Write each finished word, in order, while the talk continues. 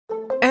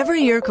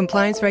Every year,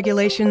 compliance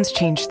regulations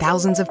change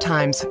thousands of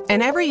times,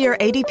 and every year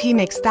ADP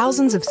makes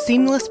thousands of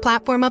seamless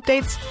platform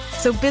updates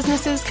so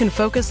businesses can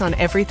focus on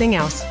everything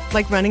else,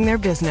 like running their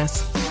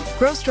business.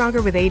 Grow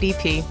stronger with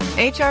ADP,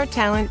 HR,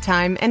 talent,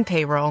 time, and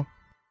payroll.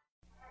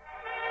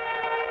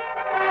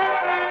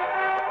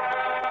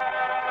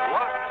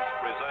 Lux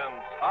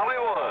presents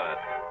Hollywood.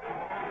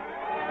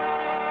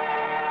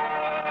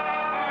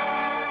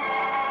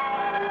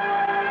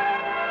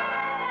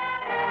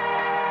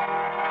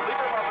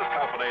 Lever Brothers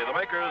Company, the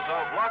makers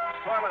of Lux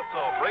Toilet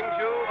Soap, brings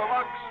you the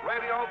Lux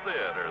Radio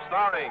Theatre,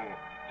 starring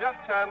Jeff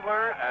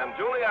Chandler and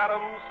Julie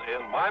Adams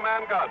in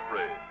Man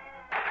Godfrey.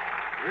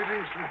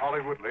 Greetings from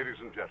Hollywood, ladies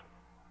and gentlemen.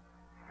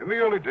 In the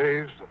early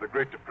days of the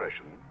Great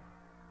Depression,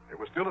 there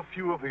were still a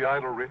few of the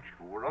idle rich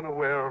who were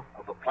unaware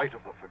of the plight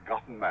of the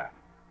forgotten man.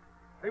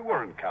 They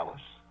weren't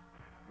callous,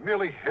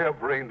 merely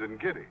harebrained and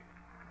giddy.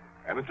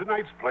 And in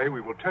tonight's play,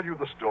 we will tell you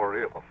the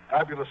story of a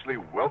fabulously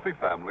wealthy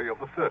family of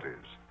the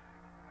 30s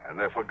and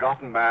their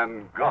forgotten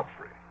man,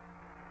 Godfrey.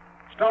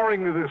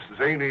 Starring in this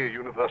zany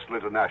Universal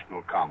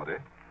International comedy,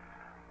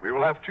 we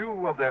will have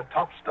two of their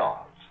top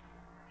stars,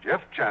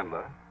 Jeff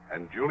Chandler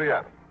and Julie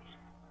Adams,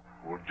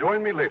 who will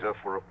join me later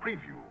for a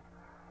preview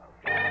of...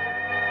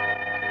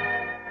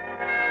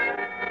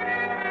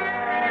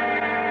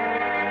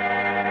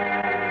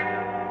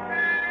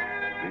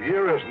 The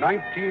year is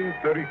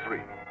 1933.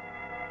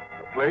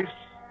 The place,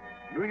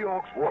 New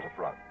York's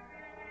waterfront.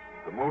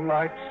 The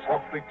moonlight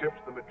softly tips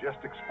the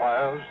majestic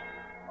spires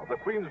of the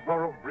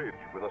Queensboro Bridge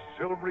with a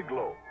silvery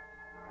glow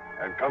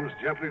and comes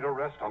gently to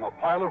rest on a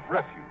pile of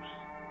refuse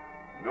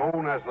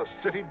known as the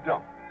city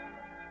dump.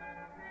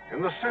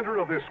 In the center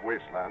of this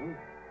wasteland,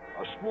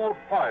 a small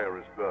fire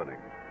is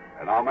burning,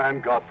 and our man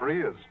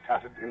Godfrey is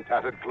in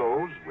tattered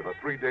clothes with a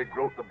 3-day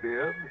growth of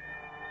beard,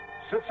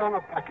 sits on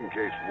a packing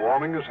case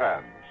warming his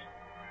hands.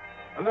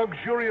 A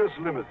luxurious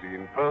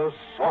limousine purrs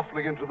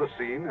softly into the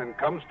scene and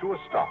comes to a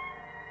stop.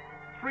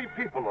 3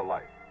 people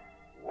alight.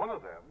 One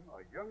of them,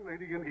 a young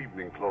lady in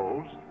evening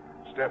clothes,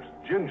 steps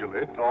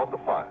gingerly toward the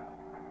fire.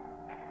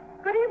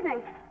 Good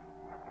evening.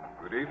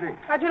 Good evening.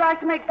 How'd you like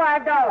to make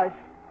 $5?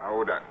 How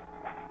would I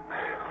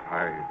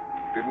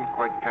didn't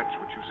quite catch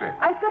what you said.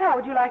 I said, how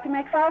would you like to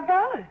make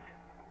 $5?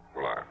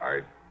 Well,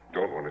 I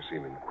don't want to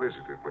seem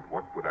inquisitive, but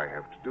what would I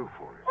have to do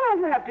for it? All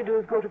you have to do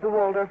is go to the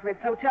Waldorf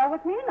Ritz Hotel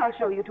with me, and I'll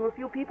show you to a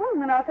few people,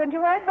 and then I'll send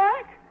you right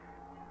back.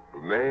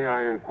 May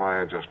I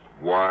inquire just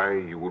why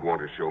you would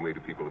want to show me to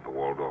people at the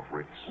Waldorf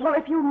Ritz? Well,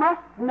 if you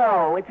must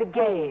know, it's a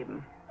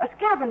game. A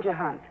scavenger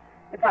hunt.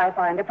 If I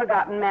find a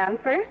forgotten man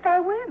first, I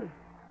win.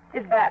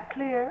 Is that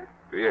clear?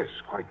 Yes,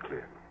 quite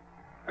clear.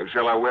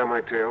 Shall I wear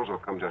my tails or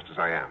come just as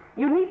I am?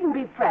 You needn't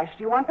be fresh.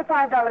 Do you want the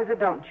 $5 or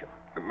don't you?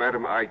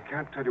 Madam, I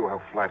can't tell you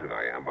how flattered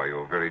I am by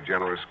your very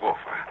generous offer.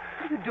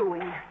 What are you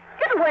doing?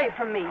 Get away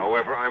from me.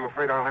 However, I'm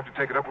afraid I'll have to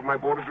take it up with my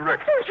board of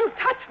directors. Don't you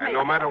touch me. And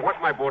no matter what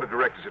my board of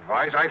directors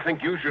advise, I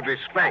think you should be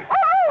spanked.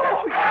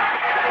 Oh!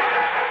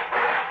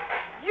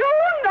 You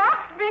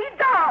knocked me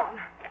down.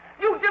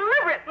 You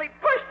deliberately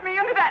pushed me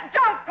into that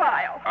junk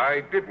pile.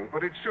 I didn't,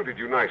 but it suited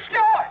you nicely.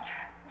 George!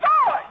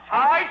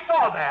 I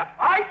saw that.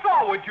 I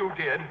saw what you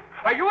did.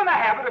 Are you in the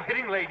habit of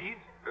hitting ladies?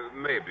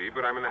 Maybe,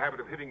 but I'm in the habit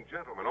of hitting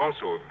gentlemen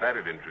also, if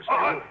that'd interest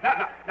you.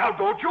 Now,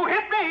 don't you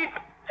hit me.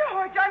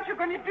 George, aren't you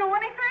going to do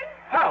anything?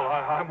 Hell,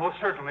 I most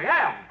certainly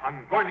am.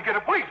 I'm going to get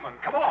a policeman.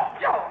 Come on.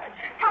 George,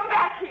 come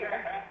back here.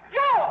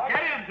 George!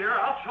 Get in, dear.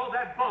 I'll show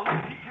that bum.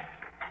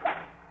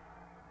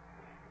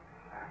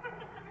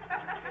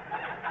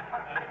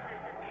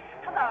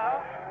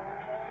 Hello.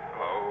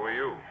 Hello, who are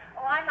you?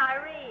 Oh, I'm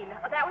Irene.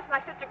 Oh, that was my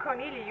sister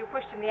Cornelia you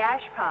pushed in the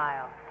ash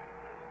pile.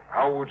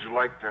 How would you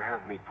like to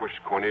have me push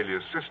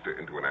Cornelia's sister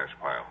into an ash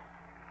pile?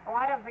 Oh,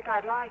 I don't think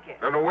I'd like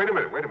it. No, wait a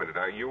minute.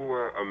 Are you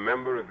a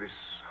member of this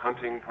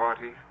hunting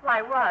party? Well,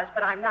 I was,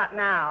 but I'm not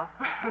now.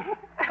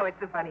 Oh, it's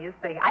the funniest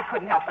thing. I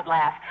couldn't help but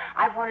laugh.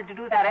 I've wanted to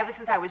do that ever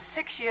since I was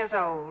 6 years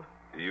old.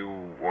 You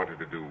wanted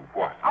to do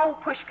what? Oh,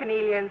 push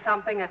Cornelia in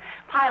something, a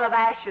pile of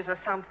ashes or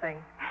something.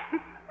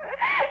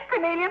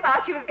 Cornelia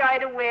thought she was going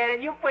to win,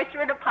 and you pushed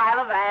her in a pile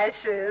of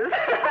ashes.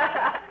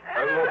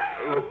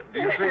 Look, do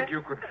you think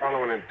you could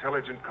follow an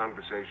intelligent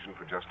conversation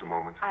for just a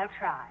moment? I'll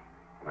try.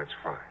 That's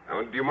fine.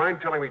 Now, do you mind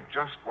telling me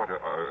just what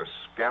a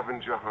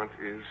scavenger hunt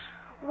is?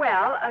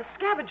 Well, a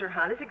scavenger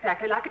hunt is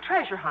exactly like a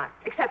treasure hunt,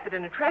 except that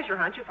in a treasure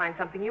hunt you find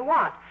something you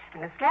want.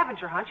 In a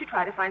scavenger hunt you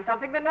try to find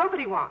something that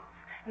nobody wants.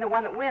 And the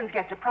one that wins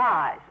gets a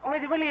prize. Only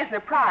there really isn't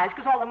a prize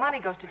because all the money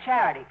goes to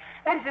charity.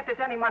 That is if there's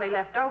any money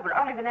left over,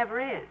 only there never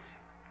is.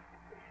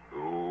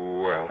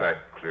 Well,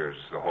 that clears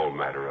the whole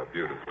matter up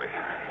beautifully.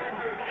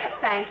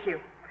 Thank you.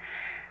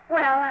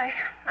 Well, I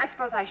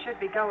suppose I should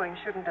be going,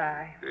 shouldn't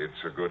I?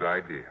 It's a good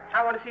idea.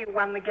 I want to see who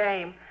won the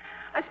game.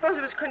 I suppose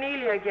it was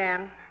Cornelia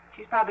again.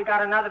 She's probably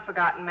got another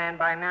forgotten man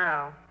by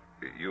now.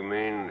 You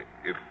mean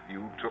if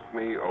you took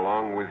me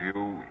along with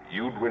you,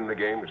 you'd win the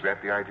game? Is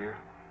that the idea?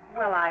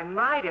 Well, I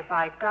might if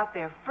I got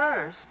there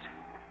first.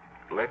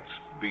 Let's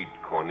beat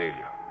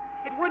Cornelia.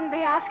 It wouldn't be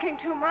asking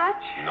too much.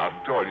 Not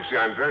at all. You see,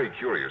 I'm very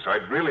curious.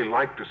 I'd really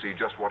like to see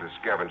just what a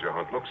scavenger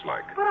hunt looks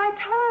like. But I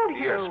told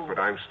you. Yes, but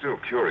I'm still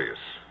curious.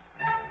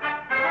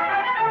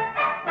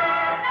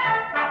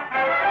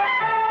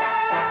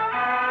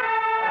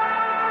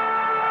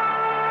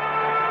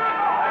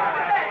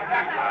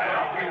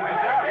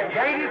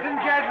 Ladies and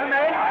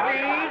gentlemen,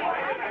 please.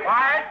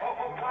 Quiet.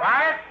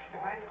 Quiet.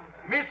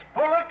 Miss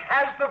Bullock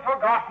has the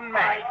forgotten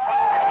match.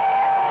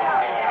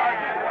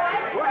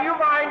 Would you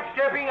mind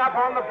stepping up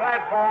on the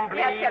platform, please?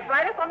 Yes, get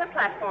right up on the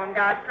platform,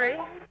 Godfrey.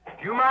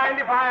 Do you mind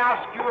if I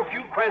ask you a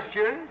few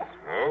questions?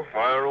 Oh,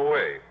 fire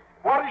away.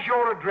 What is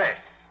your address?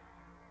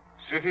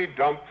 City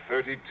Dump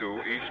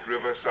 32, East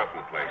River,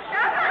 Sutton Place.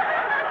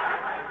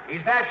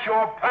 Is that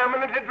your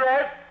permanent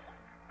address?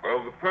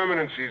 Well, the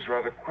permanency is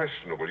rather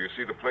questionable. You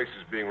see, the place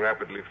is being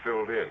rapidly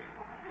filled in.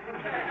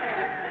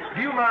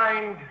 Do you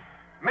mind?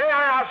 May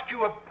I ask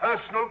you a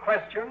personal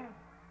question?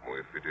 Oh,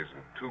 if it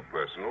isn't too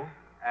personal.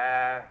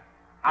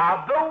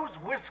 Are those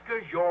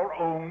whiskers your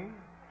own?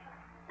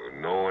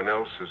 No one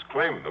else has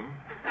claimed them.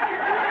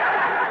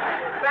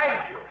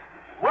 Thank you.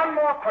 One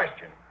more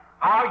question.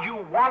 Are you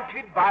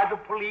wanted by the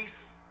police?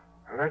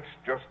 That's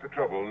just the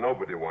trouble.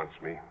 Nobody wants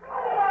me.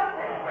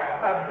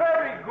 A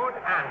very good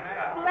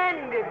answer.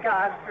 Splendid,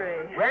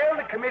 Godfrey. Well,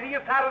 the committee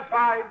is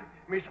satisfied.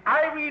 Miss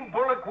Irene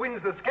Bullock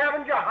wins the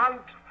scavenger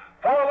hunt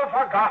for the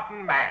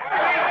forgotten man.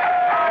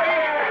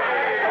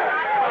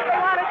 They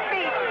want to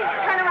speak.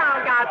 Turn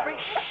around, Godfrey.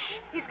 Shh.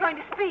 He's going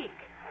to speak.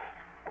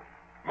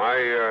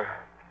 My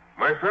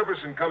purpose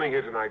in coming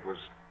here tonight was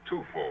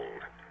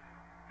twofold.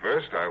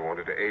 First, I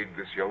wanted to aid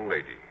this young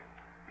lady.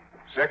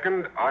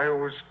 Second, I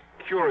was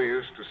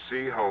curious to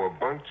see how a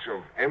bunch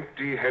of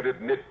empty-headed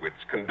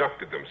nitwits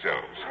conducted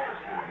themselves.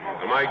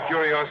 And my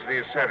curiosity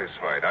is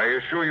satisfied. I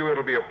assure you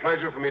it'll be a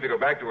pleasure for me to go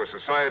back to a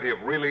society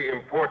of really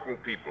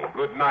important people.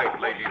 Good night,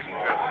 ladies and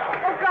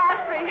gentlemen. Oh,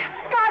 Godfrey.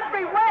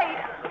 Godfrey, wait.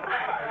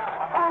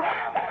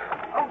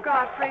 Oh,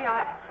 Godfrey,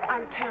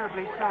 I'm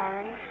terribly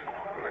sorry.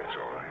 Well, that's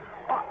all right.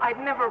 Oh, I'd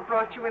never have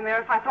brought you in there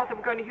if I thought they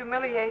were going to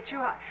humiliate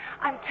you.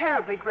 I'm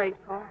terribly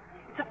grateful.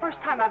 It's the first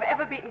time I've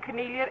ever beaten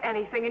Cornelia at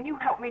anything, and you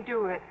helped me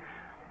do it.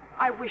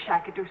 I wish I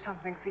could do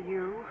something for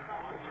you.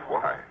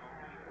 Why?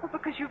 Well,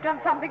 because you've done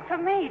something for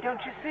me,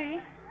 don't you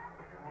see?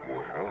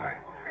 Well,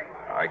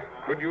 I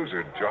could use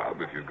a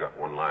job if you've got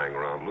one lying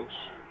around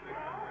loose.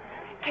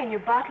 Can you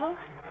buttle?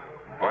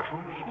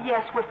 Buttle?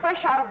 Yes, we're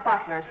fresh out of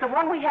Butler's, the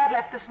one we had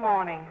left this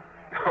morning.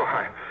 Oh,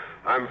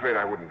 I'm afraid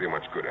I wouldn't be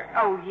much good at it.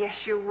 Oh, yes,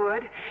 you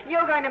would.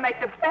 You're going to make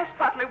the best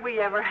butler we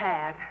ever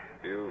had.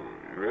 You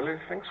really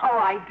think so? Oh,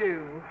 I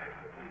do.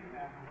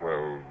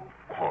 Well,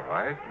 all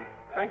right.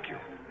 Thank you.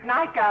 Good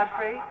night,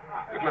 Godfrey.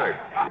 Good night.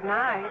 Good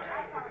night.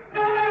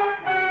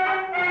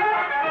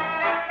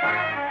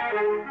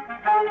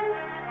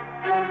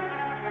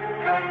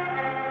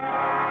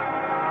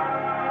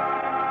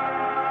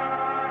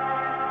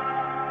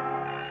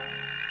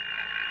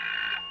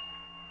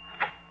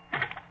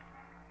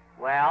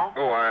 Well?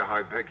 Oh,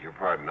 I beg your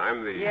pardon.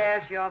 I'm the...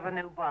 Yes, you're the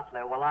new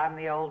butler. Well, I'm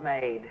the old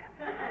maid.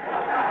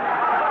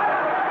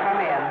 Come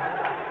in.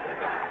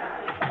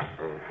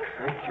 Oh,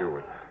 thank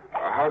you.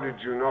 How did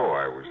you know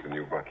I was the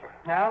new butler?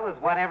 No,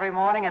 there's one every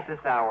morning at this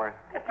hour.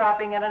 They're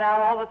dropping in and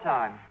out all the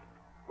time.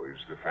 Oh, is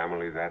the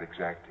family that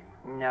exacting?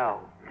 No,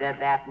 they're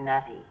that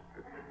nutty.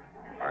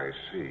 I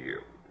see.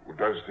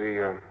 Does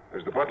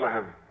the butler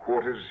have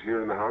quarters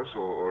here in the house,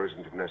 or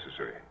isn't it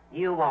necessary?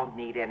 You won't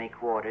need any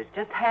quarters.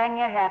 Just hang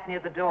your hat near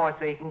the door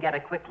so you can get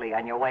it quickly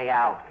on your way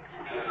out.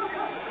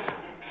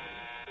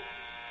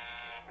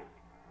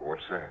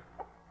 What's that?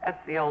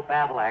 That's the old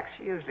battle axe.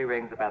 She usually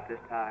rings about this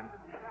time.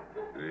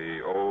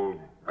 The old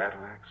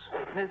battle axe?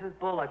 Mrs.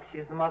 Bullock,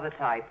 she's the mother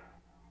type.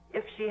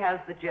 If she has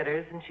the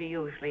jitters, and she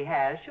usually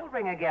has, she'll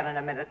ring again in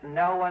a minute in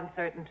no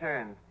uncertain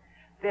terms.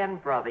 Then,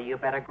 brother, you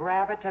better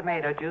grab a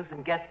tomato juice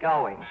and get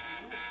going.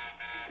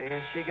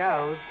 There she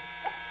goes.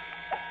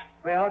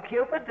 Well,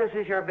 Cupid, this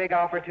is your big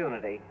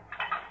opportunity.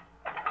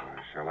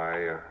 Shall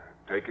I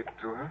take it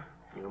to her?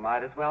 You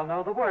might as well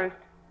know the worst.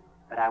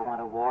 But I want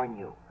to warn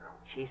you.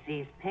 She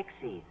sees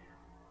pixies.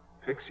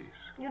 Pixies?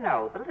 You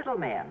know, the little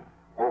men.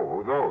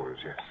 Oh, those,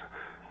 yes.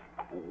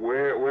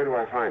 Where do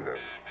I find them?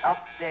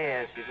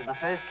 Upstairs. She's in the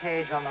first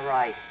cage on the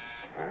right.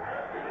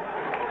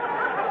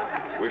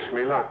 Wish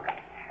me luck.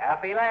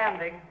 Happy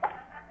landing.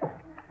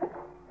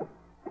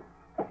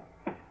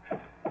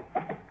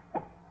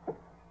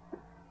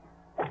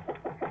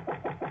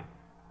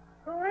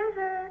 Who is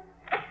it?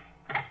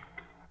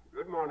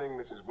 Good morning,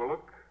 Mrs.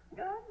 Bullock.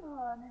 Good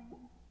morning.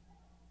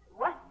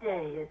 What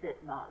day is it,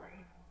 Molly?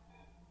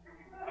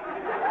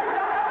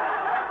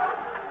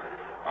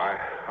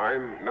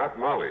 I'm not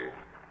Molly.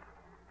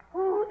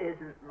 Who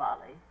isn't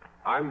Molly?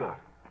 I'm not.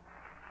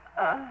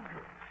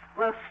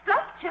 Well,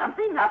 stop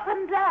jumping up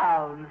and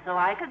down so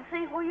I can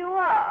see who you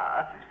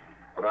are.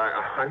 But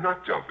I'm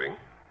not jumping.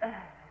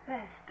 That's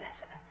better.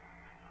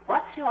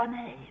 What's your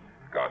name?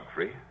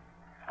 Godfrey.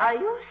 Are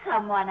you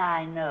someone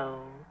I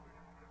know?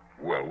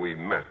 Well, we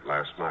met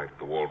last night at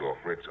the Waldorf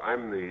Ritz.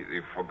 I'm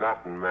the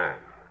forgotten man.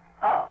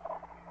 Oh.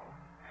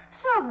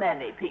 How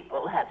many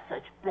people have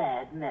such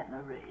bad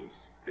memories?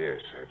 Yes,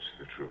 that's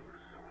the truth.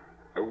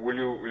 Will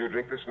you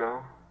drink this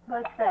now?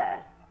 What's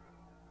that?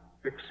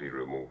 Pixie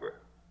remover.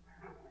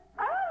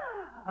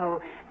 Oh,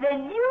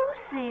 then you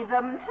see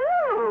them,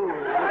 too.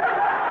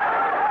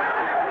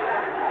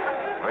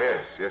 Oh,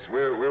 yes,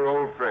 we're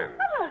old friends.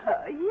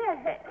 Oh,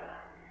 yes.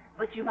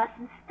 But you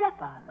mustn't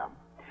step on them.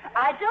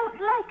 I don't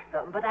like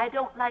them, but I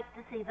don't like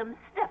to see them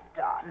stepped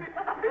on.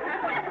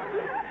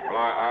 Well,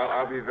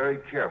 I'll be very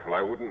careful.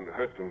 I wouldn't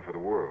hurt them for the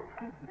world.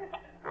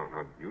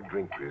 Now, you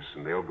drink this,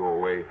 and they'll go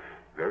away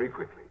very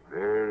quickly.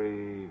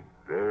 Very,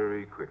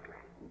 very quickly.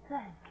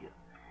 Thank you.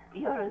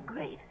 You're a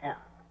great help.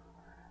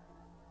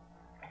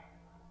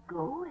 Go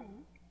away.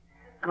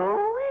 Go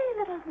away,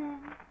 little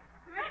man.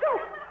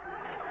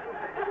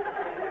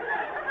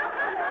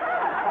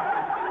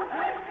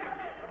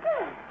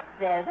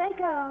 There they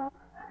go.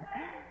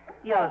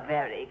 You're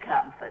very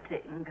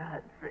comforting,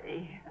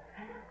 Godfrey.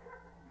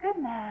 Good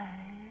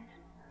night.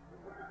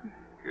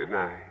 Good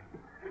night.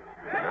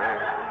 Good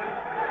night.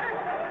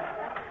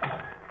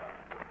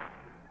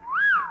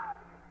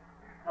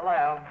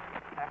 Hello.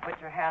 I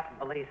put your hat and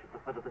valise at the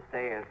foot of the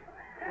stairs.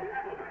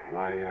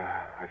 Well,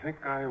 I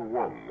think I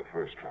won the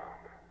first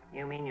round.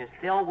 You mean you're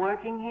still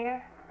working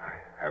here?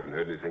 I haven't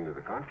heard anything to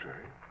the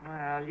contrary.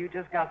 Well, you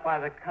just got by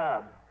the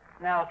cub.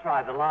 Now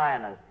try the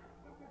lioness.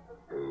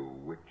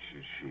 Which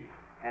is she?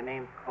 Her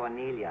name's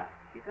Cornelia.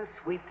 She's a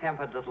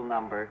sweet-tempered little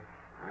number.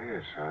 Oh,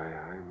 yes,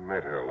 I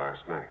met her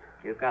last night.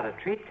 You've got a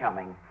treat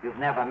coming. You've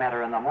never met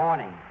her in the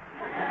morning.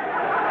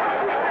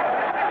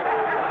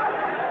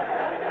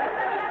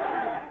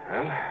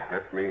 Well,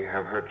 let me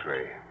have her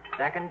tray.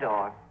 Second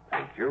door.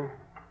 Thank you.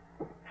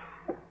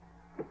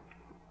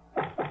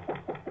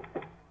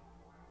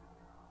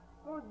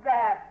 Who's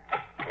that?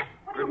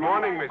 Good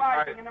morning, Miss.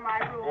 Barging into my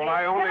room. Well,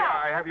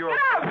 I have your...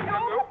 Get out, you!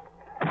 Nope.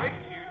 Wait,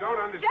 you don't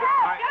understand. Get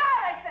out,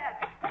 I said!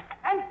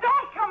 And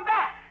don't come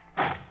back!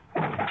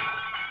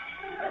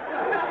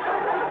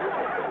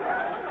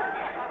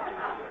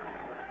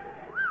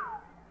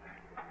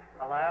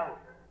 Hello?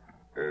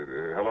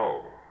 Hello.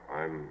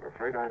 I'm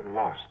afraid I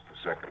lost the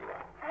second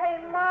round.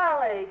 Hey,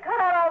 Molly, cut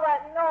out all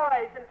that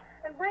noise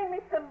and bring me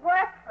some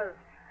breakfast.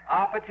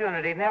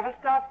 Opportunity never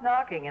stops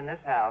knocking in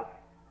this house.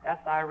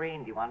 That's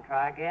Irene. Do you want to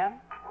try again?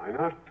 Why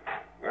not?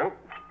 Well,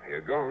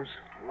 here goes.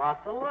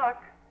 Lots of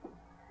luck.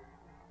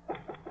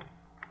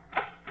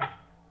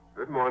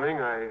 Good morning.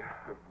 I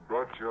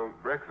brought your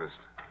breakfast.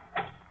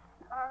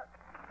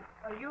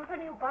 Are you the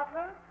new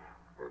butler?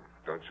 Well,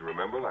 don't you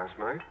remember last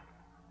night?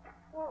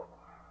 Well,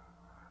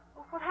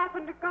 what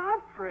happened to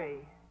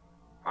Godfrey?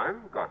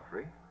 I'm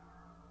Godfrey.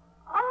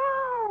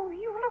 Oh,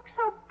 you look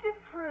so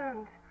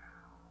different.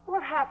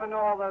 What happened to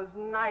all those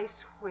nice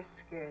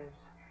whiskers?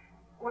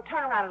 Well,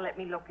 turn around and let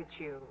me look at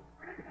you.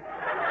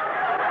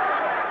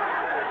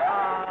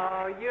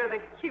 Oh, you're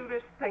the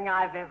cutest thing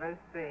I've ever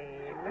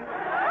seen.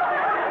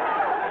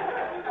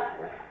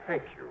 Well,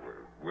 thank you.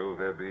 Will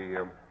there be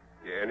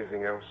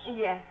anything else?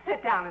 Yes,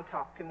 sit down and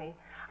talk to me.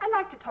 I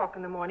like to talk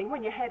in the morning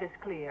when your head is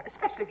clear,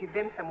 especially if you've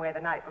been somewhere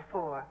the night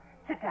before.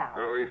 Sit down.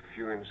 Oh, if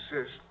you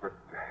insist, but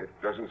it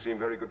doesn't seem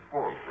very good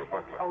form for a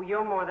butler. Oh,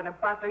 you're more than a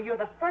butler. You're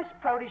the first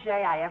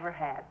protege I ever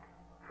had.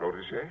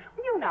 Protege?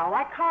 You know,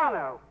 like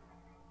Carlo.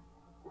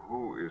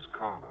 Who is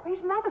Carlo?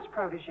 He's Mother's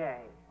protege.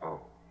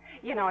 Oh.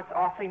 You know, it's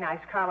awfully nice,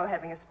 Carlo,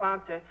 having a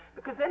sponsor,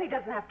 because then he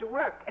doesn't have to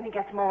work, and he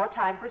gets more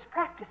time for his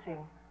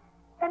practicing.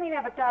 Then he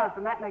never does,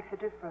 and that makes a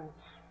difference.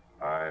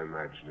 I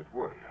imagine it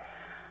would.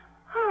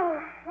 Oh,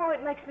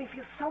 it makes me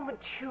feel so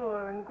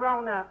mature and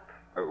grown up.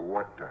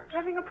 What does?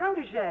 Having a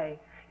protege.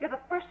 You're the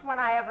first one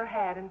I ever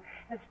had, and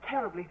it's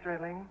terribly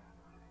thrilling.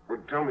 Well,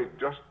 tell me,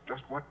 just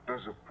what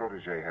does a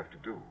protege have to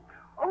do?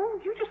 Oh,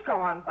 you just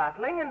go on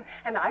butling,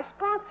 and I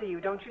sponsor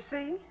you, don't you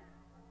see?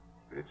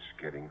 It's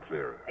getting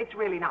clearer. It's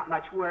really not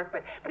much work,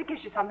 but it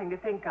gives you something to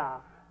think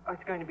of. Oh,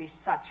 it's going to be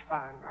such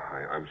fun.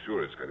 I'm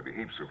sure it's going to be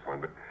heaps of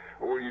fun, but,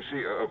 well, you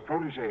see, a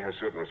protege has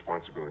certain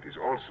responsibilities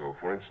also.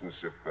 For instance,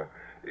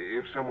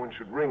 if someone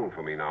should ring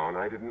for me now and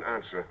I didn't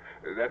answer,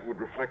 that would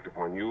reflect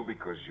upon you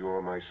because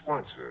you're my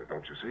sponsor,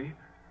 don't you see?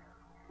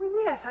 Well,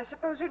 yes, I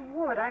suppose it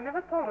would. I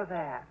never thought of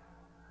that.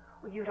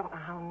 Well, you don't know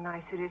how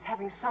nice it is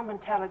having some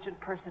intelligent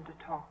person to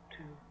talk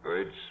to.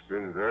 It's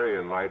been very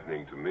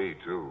enlightening to me,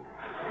 too.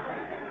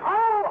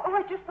 Oh,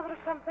 I just thought of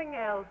something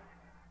else.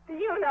 Do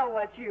you know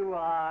what you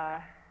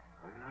are?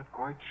 I'm not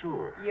quite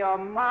sure. You're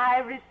my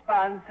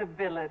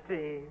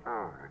responsibility.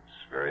 Oh,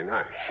 that's very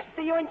nice.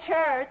 See you in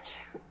church.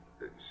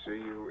 See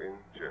you in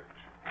church.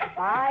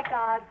 Bye,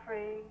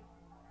 Godfrey.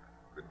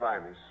 Goodbye,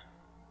 miss.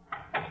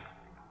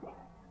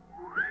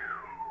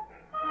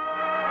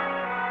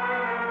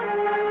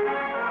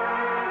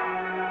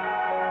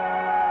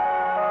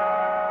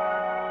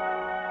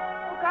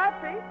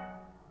 Godfrey?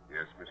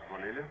 Yes, Miss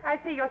Cornelia? I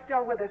see you're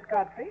still with us,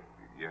 Godfrey.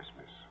 Yes,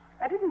 miss.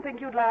 I didn't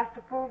think you'd last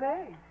a full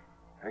day.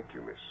 Thank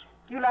you, miss.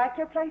 You like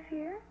your place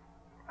here?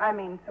 I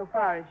mean, so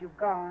far as you've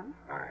gone.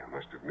 I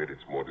must admit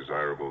it's more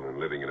desirable than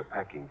living in a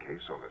packing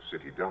case on a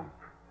city dump.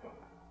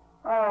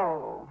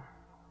 Oh.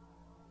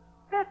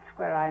 That's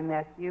where I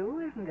met you,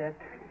 isn't it?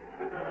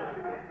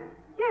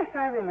 Yes,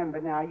 I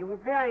remember now. You were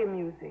very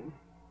amusing.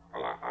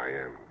 Well, I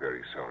am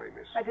very sorry,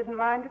 miss. I didn't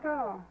mind at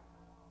all.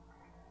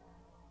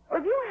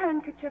 With your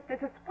handkerchief,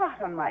 there's a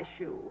spot on my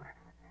shoe.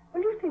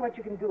 Will you see what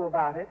you can do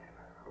about it?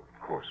 Of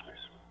course, miss.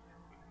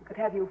 I could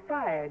have you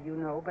fired, you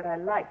know, but I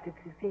liked it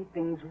to see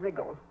things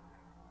wriggle.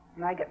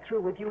 When I get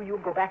through with you, you'll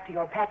go back to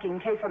your packing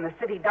case on the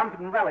city dump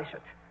and relish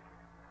it.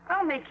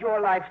 I'll make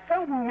your life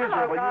so miserable.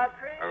 Hello,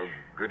 Godfrey.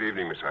 Good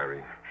evening, Miss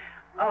Irene.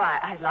 Oh,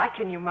 I like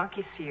your new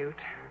monkey suit.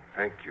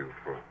 Thank you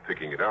for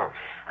picking it out.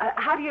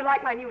 How do you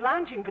like my new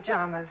lounging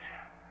pajamas?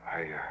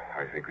 I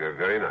think they're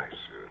very nice.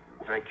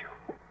 Thank you.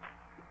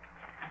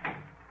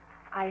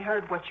 I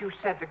heard what you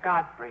said to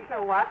Godfrey.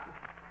 So what?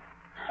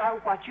 So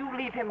what? You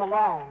leave him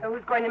alone. So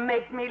who's going to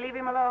make me leave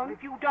him alone?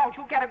 If you don't,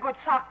 you'll get a good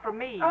sock from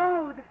me.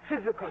 Oh, the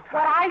physical type.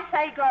 What I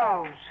say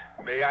goes.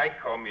 May I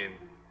come in?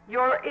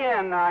 You're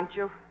in, aren't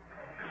you?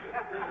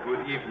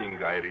 Good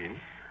evening, Irene.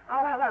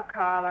 Oh, hello,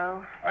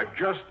 Carlo. I've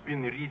just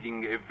been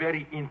reading a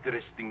very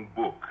interesting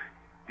book,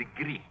 The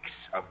Greeks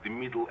of the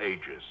Middle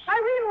Ages.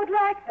 Irene would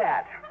like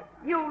that.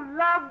 You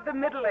love the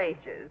Middle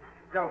Ages,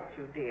 don't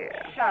you, dear?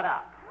 Shut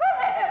up.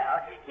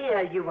 Well,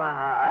 here you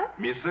are.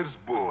 Mrs.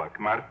 Bullock,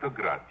 Marta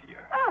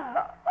Gratia.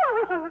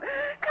 Oh,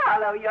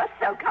 Carlo, you're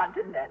so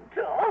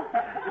continental.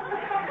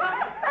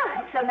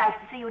 It's so nice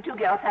to see you two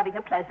girls having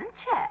a pleasant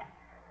chat.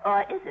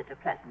 Or is it a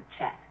pleasant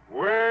chat?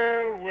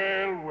 Well,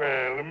 well,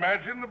 well.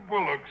 Imagine the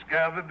Bullocks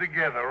gathered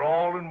together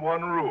all in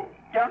one room.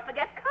 Don't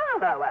forget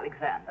Carlo,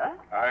 Alexander.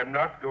 I'm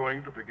not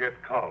going to forget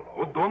Carlo.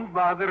 Oh, don't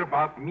bother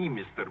about me,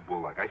 Mr.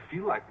 Bullock. I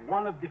feel like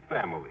one of the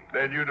family.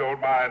 Then you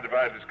don't mind if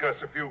I discuss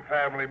a few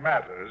family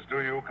matters, do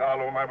you,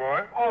 Carlo, my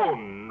boy? Oh,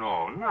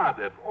 no, not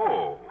at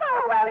all.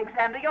 Oh,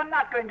 Alexander, you're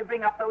not going to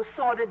bring up those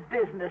sordid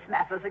business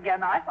matters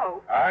again, I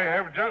hope. I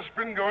have just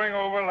been going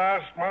over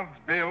last month's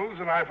bills,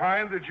 and I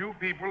find that you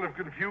people have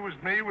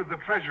confused me with the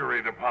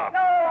Treasury Department.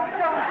 No, don't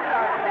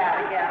start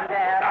that again,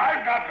 Dad.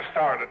 I've got to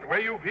start it. The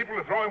way you people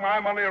are throwing my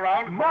money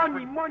around.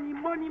 Money, money,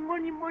 money,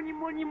 money, money,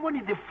 money,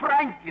 money. The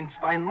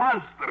Frankenstein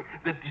monster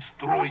that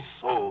destroys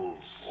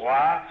souls.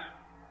 What?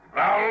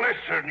 Now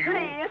listen, you...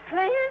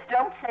 Please,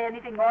 don't say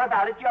anything more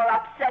about it. You're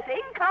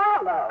upsetting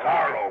Carlo.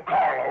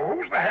 Carlo.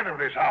 Who's the head of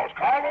this house,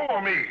 Carlo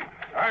or me?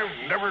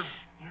 I've never...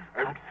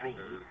 Godfrey.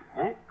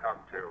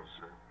 Cocktails,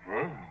 sir.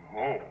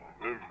 Huh?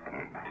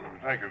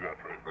 Thank you,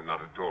 Godfrey. But not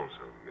at all,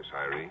 sir, Miss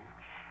Irene.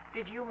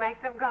 Did you make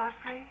them,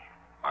 Godfrey?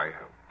 I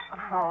help.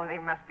 Oh, they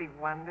must be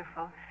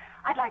wonderful.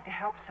 I'd like to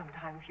help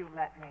sometime if you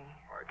let me.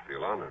 I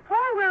feel honored. While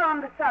we're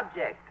on the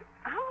subject,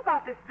 how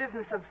about this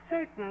business of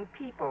certain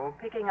people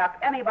picking up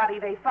anybody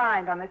they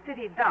find on the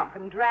city dump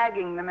and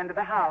dragging them into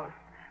the house?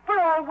 For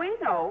all we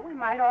know, we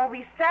might all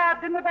be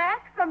stabbed in the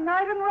back some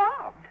night and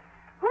robbed.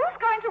 Who's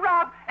going to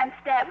rob and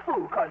stab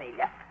who,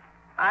 Cornelia?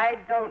 I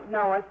don't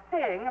know a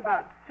thing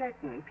about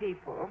certain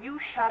people. You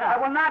shut I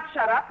up. will not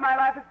shut up. My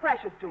life is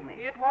precious to me.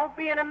 It won't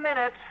be in a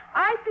minute.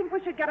 I think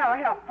we should get our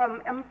help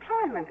from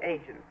employment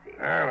agencies.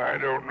 Well, I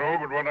don't know,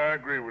 but what I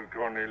agree with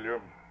Cornelia.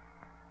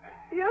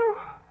 You...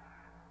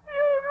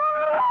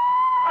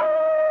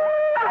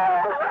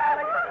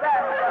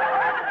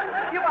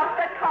 You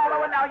upset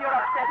Carlo, and now you're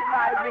upsetting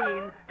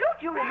Irene.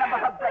 Don't you remember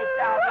her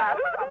breakdown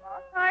last summer?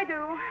 I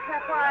do.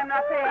 That's why I'm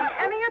not paying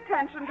any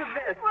attention to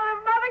this. Well, if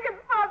Mother can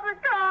sponsor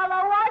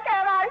Carlo, why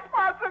can't I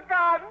sponsor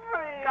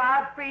Godfrey?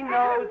 Godfrey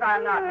knows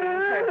I'm not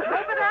being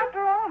personal, but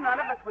after all, none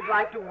of us would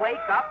like to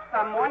wake up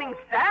some morning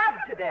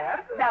stabbed to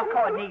death. Now,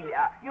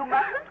 Cornelia, you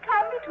mustn't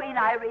come between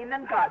Irene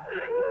and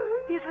Godfrey.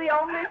 He's the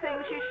only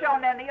thing she's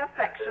shown any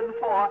affection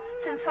for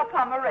since her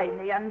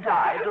Pomeranian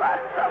died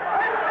last summer.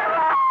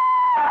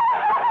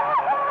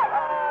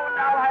 Oh,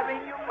 now,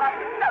 Irene, you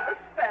mustn't have a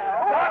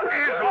spell. What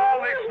is all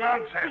this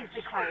nonsense? Please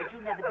be quiet.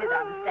 You never did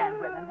understand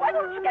women. Why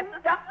don't you get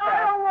the doctor?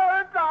 I don't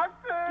want a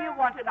doctor. Do you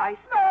want an ice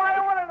No, I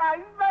don't want an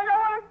ice bag. I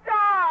want a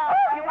dog.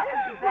 You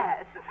mustn't do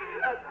that.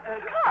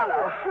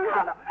 Carlo,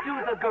 do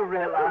the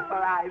gorilla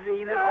for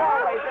Irene. It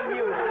always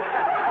amuses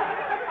her.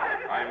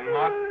 I'm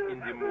not in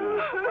the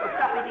mood.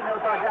 Stop eating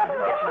those hors d'oeuvres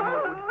and get in the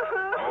mood.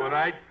 All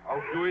right,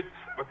 I'll do it,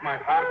 but my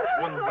heart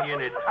won't be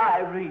in it.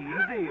 Irene,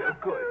 be a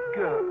good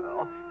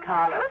girl.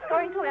 Carlo's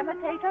going to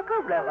imitate a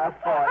gorilla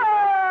for you.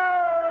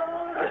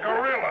 A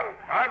gorilla.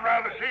 I'd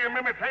rather see him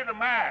imitate a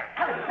man.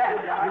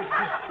 Alexander. This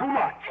is too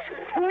much.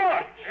 Too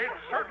much. It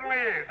certainly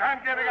is.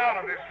 I'm getting out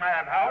of this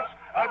madhouse.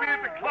 I'll be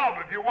at the club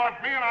if you want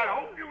me, and I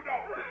hope you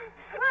don't.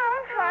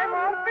 Well, I'm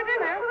off for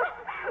dinner.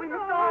 We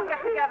must all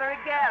get together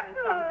again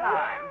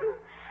sometime.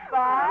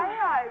 Bye,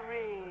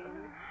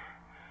 Irene.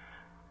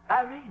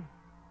 Irene,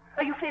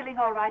 are you feeling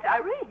all right,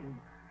 Irene?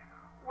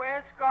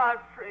 Where's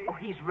Godfrey? Oh,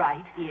 he's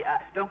right here.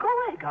 Don't go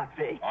away,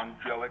 Godfrey.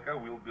 Angelica,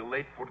 we'll be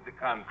late for the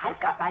concert. I've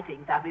got my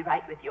things. I'll be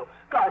right with you.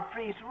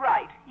 Godfrey's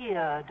right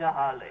here,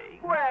 darling.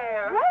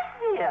 Where?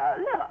 Right here.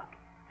 Look.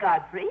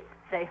 Godfrey,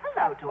 say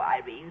hello to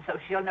Irene so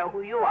she'll know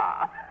who you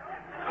are.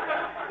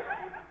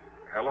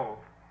 Hello.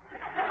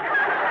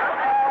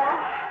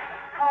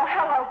 Oh,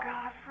 hello,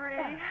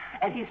 Godfrey.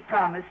 And he's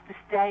promised to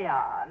stay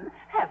on.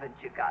 Haven't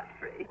you,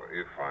 Godfrey? Well,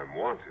 if I'm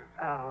wanted.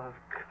 Oh, of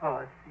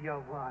course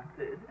you're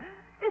wanted.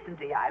 Isn't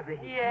he,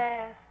 Irene?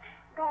 Yes.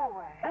 Go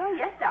away. Oh,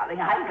 yes, darling,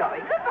 I'm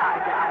going.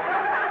 Goodbye, darling.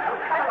 Oh,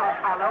 come on,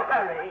 Carlo,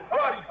 hurry.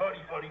 Hurry.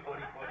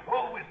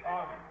 Oh, it's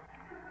on.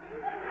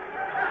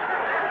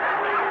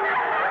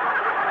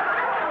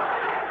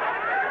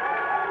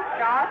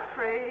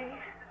 Godfrey.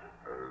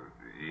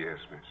 Yes,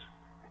 miss.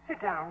 Sit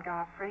down,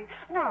 Godfrey.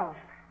 No,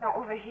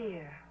 over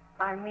here.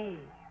 By me.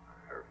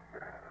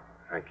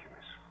 Thank you,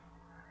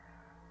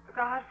 miss.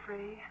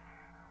 Godfrey,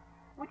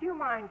 would you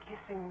mind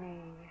kissing me?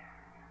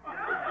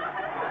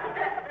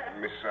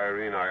 Miss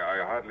Irene,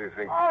 I hardly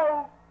think...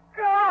 Oh,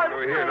 God.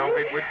 Oh, here, now,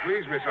 wait,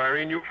 please, Miss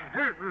Irene, you...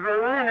 Miss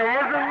Irene, you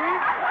listen to me?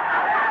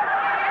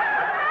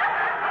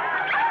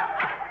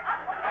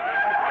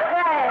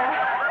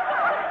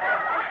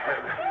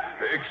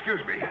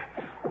 Excuse me.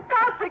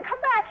 Godfrey,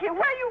 come back here.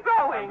 Where are you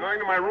going? I'm going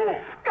to my room.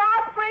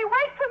 Godfrey,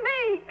 wait for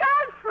me.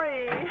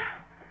 Godfrey.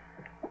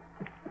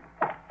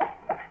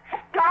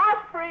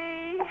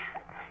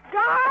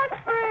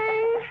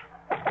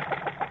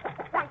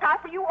 Now,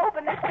 Godfrey, you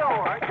open this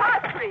door.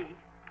 Godfrey.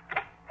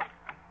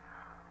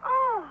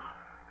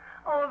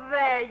 Oh,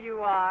 there you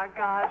are,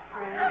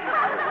 Godfrey.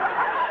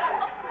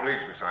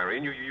 Please, Miss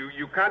Irene,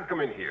 you can't come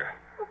in here.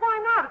 Well, why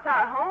not? It's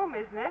our home,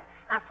 isn't it?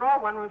 After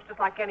all, one room's just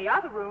like any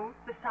other room.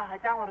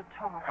 Besides, I want to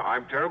talk.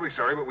 I'm terribly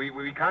sorry, but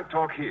we can't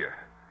talk here.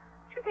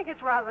 Do you think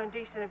it's rather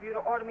indecent of you to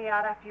order me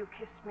out after you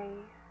kissed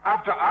me?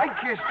 After I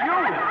kissed you?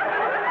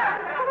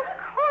 Well,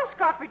 of course,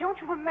 Godfrey. Don't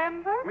you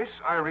remember? Miss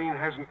Irene,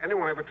 hasn't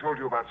anyone ever told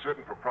you about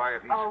certain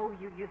proprieties? Oh,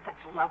 you use such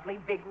lovely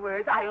big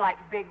words. I like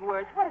big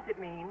words. What does it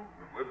mean?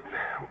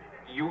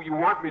 You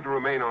want me to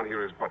remain on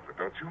here as butler,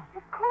 don't you?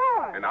 Of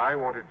course. And I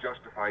want to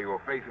justify your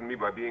faith in me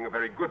by being a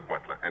very good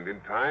butler. And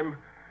in time,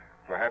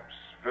 perhaps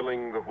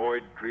filling the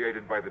void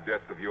created by the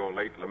death of your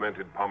late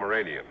lamented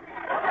Pomeranian.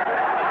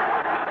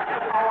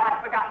 Oh,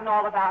 I've forgotten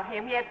all about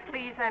him. Yes,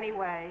 please,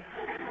 anyway.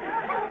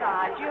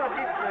 Besides, you're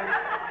different.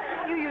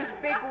 You use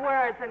big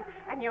words,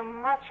 and you're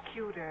much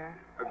cuter.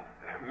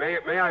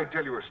 May I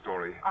tell you a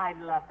story? I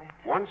love it.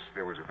 Once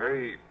there was a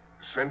very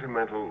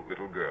sentimental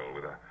little girl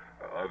with a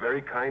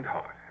very kind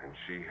heart, and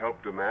she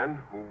helped a man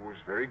who was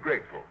very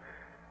grateful.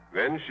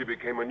 Then she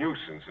became a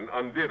nuisance and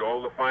undid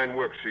all the fine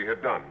work she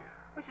had done.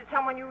 Was it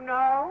someone you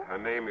know? Her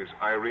name is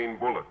Irene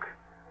Bullock.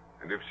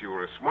 And if she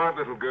were a smart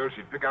little girl,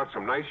 she'd pick out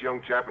some nice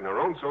young chap in her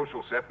own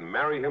social set and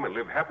marry him and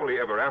live happily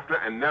ever after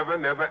and never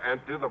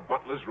enter the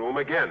butler's room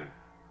again.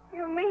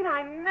 You mean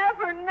I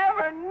never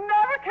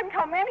can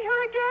come in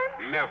here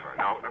again? Never.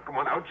 Now, come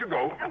on, out you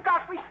go.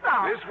 Godfrey,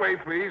 stop. This way,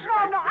 please.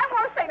 No, I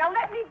want to say, now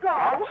let me go.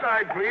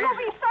 Outside, please. You'll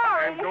be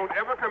sorry. And don't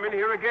ever come in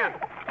here again.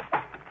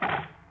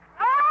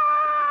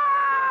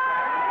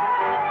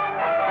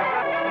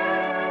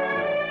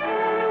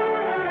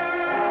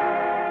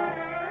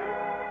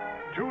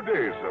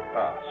 Days have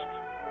passed,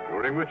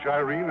 during which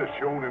Irene has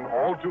shown an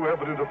all too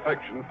evident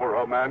affection for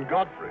her man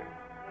Godfrey.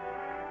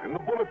 In the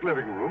Bullock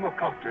living room, a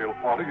cocktail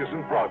party is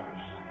in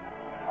progress.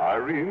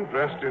 Irene,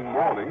 dressed in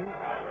mourning,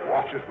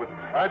 watches with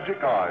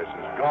tragic eyes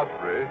as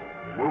Godfrey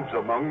moves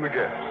among the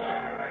guests.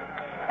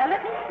 Now,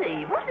 let me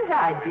see. What did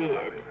I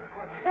did?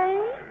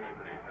 Stays?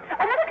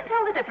 I never can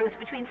tell the difference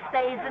between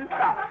stays and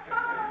trumps.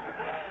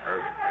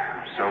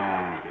 Some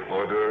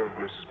order,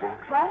 Mrs. Bullock?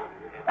 What?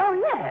 Oh,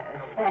 yes.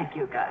 Thank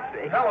you,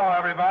 Godfrey. Hello,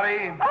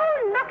 everybody.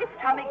 Oh, look, it's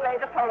Tommy Gray,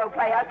 the polo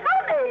player.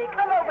 Tommy,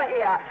 come over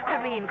here.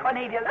 Irene,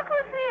 Cornelia, look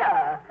who's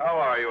here.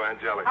 How are you,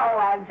 Angelica? Oh,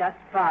 I'm just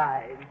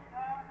fine.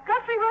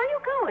 Godfrey, where are you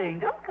going?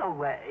 Don't go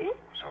away.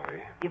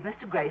 Sorry. Give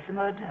Mr. Gray some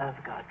hors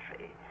d'oeuvre,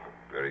 Godfrey.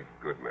 Very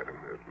good, madam.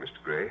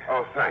 Mr. Gray?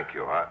 Oh, thank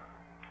you.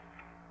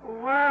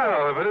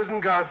 Well, if it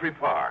isn't Godfrey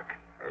Park.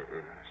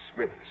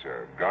 Smith,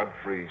 sir.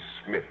 Godfrey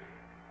Smith.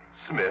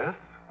 Smith?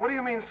 What do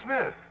you mean,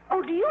 Smith?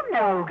 Oh, do you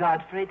know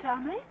Godfrey,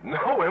 Tommy?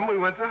 Know him. We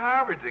went to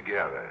Harvard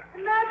together.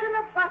 Imagine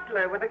a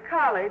butler with a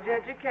college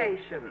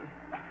education.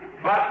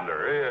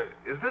 Butler?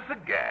 Is this a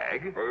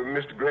gag?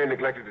 Mr. Gray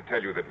neglected to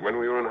tell you that when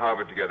we were in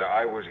Harvard together,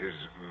 I was his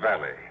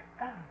valet.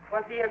 Oh,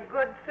 was he a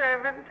good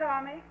servant,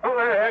 Tommy? Oh,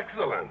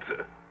 excellent.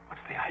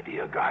 What's the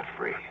idea,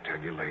 Godfrey? I'll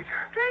tell you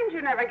later. Strange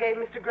you never gave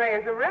Mr. Gray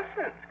as a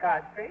reference,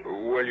 Godfrey.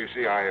 Well, you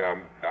see, I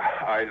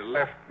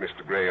left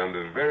Mr. Gray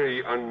under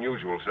very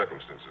unusual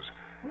circumstances.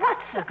 What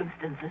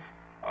circumstances?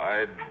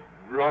 I'd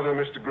rather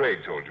Mr. Gray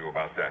told you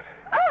about that.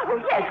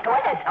 Oh, yes. Go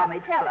ahead,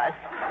 Tommy. Tell us.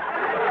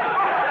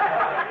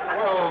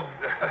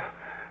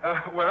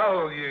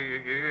 Well,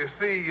 you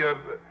see,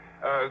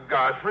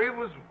 Godfrey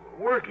was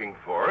working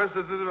for us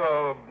as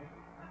a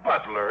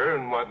butler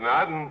and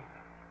whatnot, and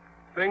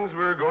things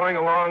were going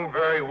along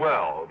very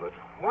well. But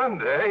one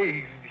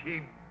day, he...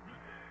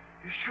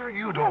 You sure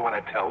you don't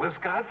want to tell this,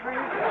 Godfrey?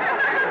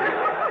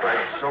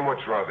 I'd so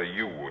much rather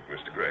you would,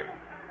 Mr. Gray.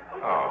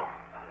 Oh.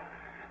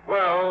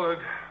 Well,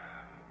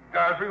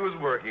 Godfrey was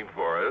working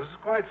for us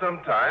quite some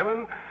time,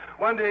 and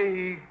one day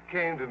he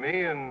came to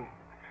me and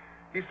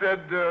he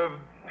said,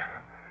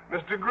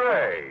 Mr.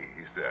 Gray,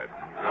 he said,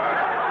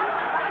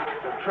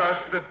 I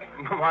trust that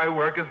my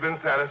work has been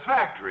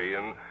satisfactory,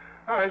 and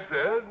I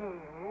said,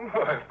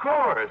 of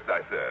course,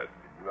 I said.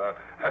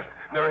 I've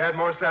never had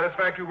more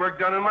satisfactory work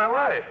done in my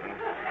life.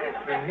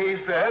 And he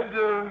said,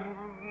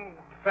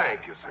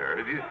 thank you,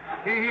 sir.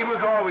 He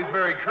was always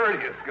very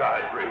courteous,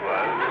 Godfrey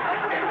was.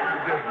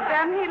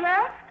 Then he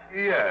left?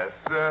 Yes,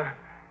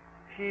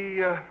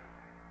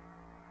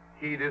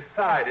 he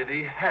decided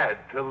he had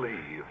to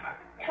leave.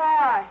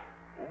 Why?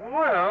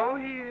 Well,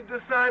 he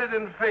decided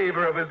in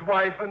favor of his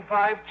wife and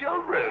 5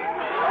 children.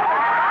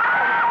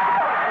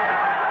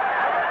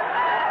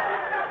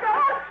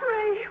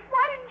 Godfrey,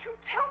 why didn't you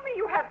tell me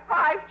you had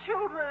 5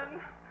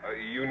 children?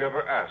 You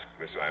never asked,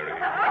 Miss Irene.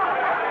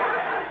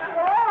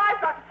 Well, all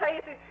I've got to say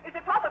is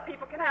if other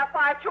people can have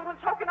 5 children,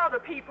 so can other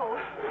people.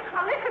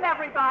 Now, listen,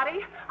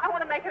 everybody. I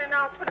want to make an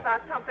announcement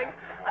about something.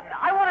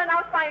 I want to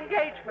announce my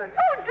engagement.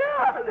 Oh,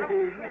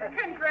 darling.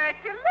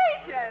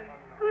 Congratulations.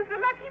 Who's the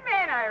lucky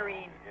man,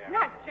 Irene?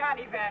 Not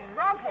Johnny Van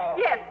Rumpel.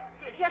 Yes,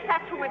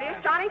 that's who it is,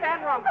 Johnny Van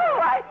Rumpel. Oh,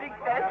 I think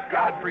that's...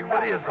 Godfrey,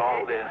 what is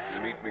all this?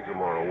 Meet me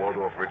tomorrow,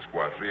 Waldorf Ritz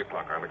Squad, 3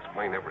 o'clock. I'll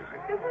explain everything.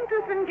 Isn't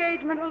this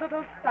engagement a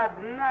little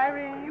sudden,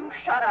 Irene? You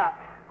shut up.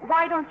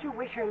 Why don't you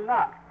wish her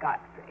luck,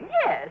 Godfrey?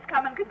 Yes,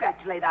 come and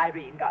congratulate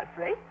Irene,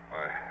 Godfrey.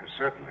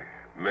 Certainly.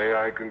 May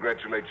I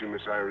congratulate you,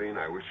 Miss Irene?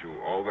 I wish you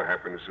all the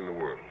happiness in the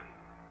world.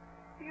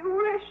 You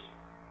wish...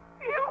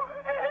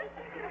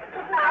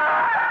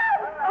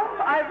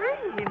 Oh,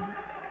 Irene.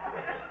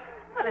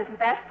 Well, isn't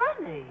that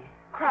funny?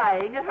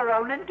 Crying at her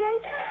own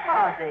engagement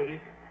party.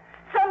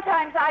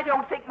 Sometimes I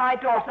don't think my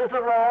daughters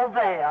are all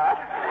there.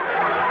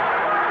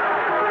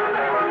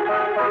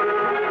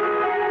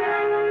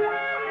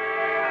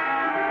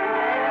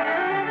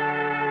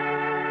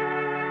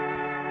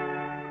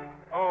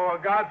 Oh,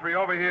 Godfrey,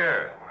 over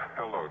here.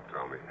 Hello,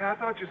 Tommy. I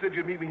thought you said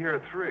you'd meet me here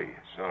at 3.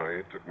 Sorry,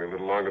 it took me a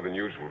little longer than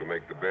usual to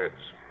make the beds.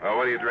 Oh,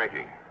 what are you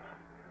drinking?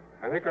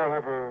 I think I'll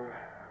have a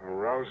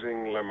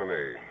rousing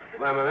lemonade.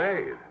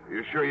 Lemonade?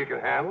 You sure you can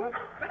handle it?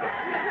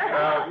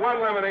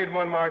 1 lemonade and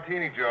 1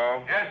 martini,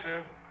 Joe. Yes,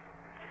 sir.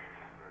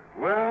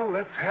 Well,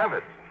 let's have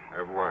it.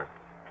 Have what?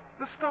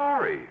 The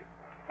story.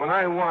 When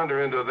I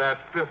wander into that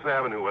Fifth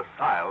Avenue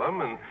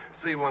asylum and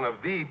see one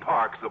of the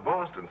parks of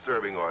Boston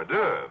serving hors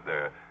d'oeuvre,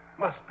 there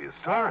must be a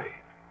story.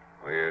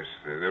 Oh, yes,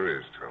 there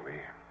is, Tommy.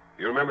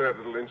 You remember that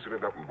little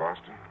incident up in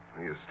Boston?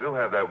 You still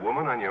have that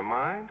woman on your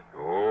mind?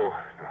 Oh,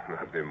 no,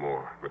 not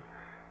anymore. But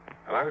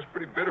I was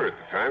pretty bitter at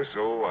the time,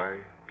 so I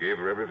gave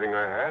her everything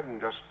I had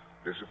and just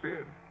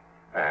disappeared.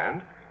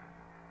 And?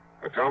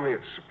 Well, Tommy,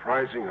 it's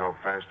surprising how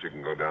fast you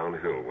can go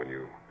downhill when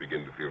you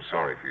begin to feel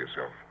sorry for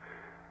yourself.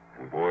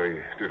 And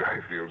boy, did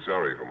I feel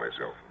sorry for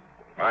myself.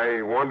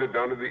 I wandered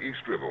down to the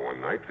East River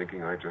one night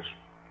thinking I'd just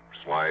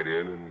slide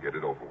in and get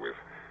it over with.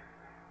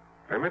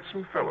 I met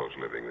some fellows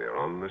living there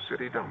on the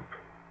city dump.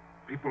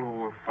 People who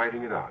were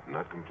fighting it out and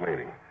not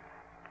complaining.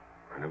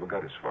 I never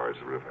got as far as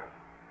the river.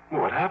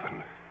 What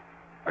happened?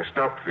 I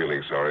stopped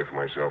feeling sorry for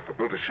myself. I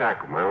built a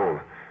shack of my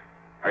own.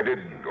 I did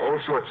all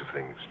sorts of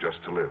things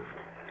just to live.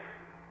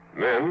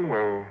 And then,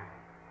 well,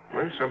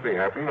 when something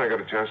happened, I got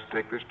a chance to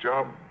take this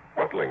job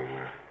butling,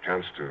 a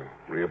chance to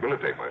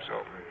rehabilitate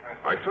myself.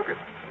 I took it.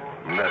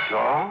 And that's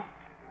all?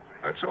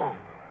 That's all.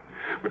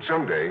 But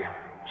someday,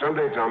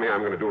 Tommy,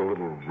 I'm going to do a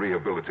little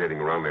rehabilitating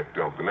around that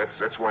dump, and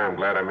that's why I'm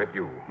glad I met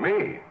you.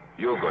 Me?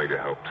 You're going to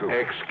help, too.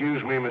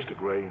 Excuse me, Mr.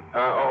 Gray.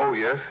 Oh,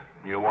 yes?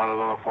 You want it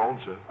on the phone,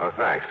 sir? Oh,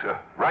 thanks.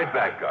 Right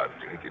back,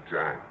 Godfrey. Take your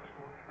time.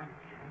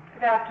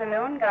 Good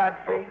afternoon,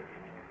 Godfrey.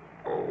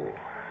 Oh,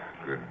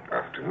 good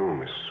afternoon,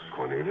 Miss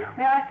Cornelia.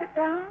 May I sit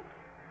down?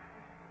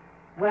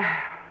 Well,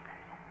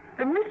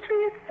 the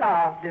mystery is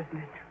solved, isn't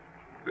it?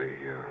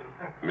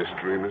 The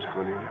mystery, Miss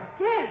Cornelia?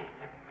 Yes.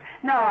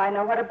 Now I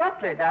know what a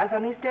butler does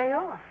on his day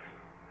off.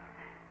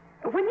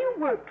 When you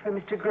worked for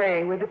Mr.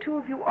 Gray, were the two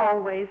of you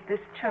always this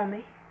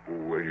chummy?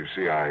 Well, you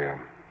see,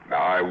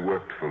 I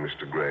worked for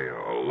Mr. Gray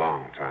a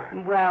long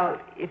time. Well,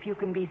 if you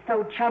can be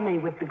so chummy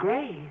with the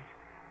Grays,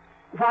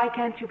 why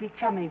can't you be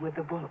chummy with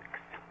the Bullocks?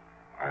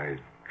 I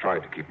tried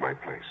to keep my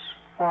place.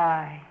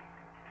 Why?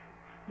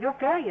 You're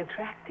very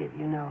attractive,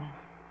 you know.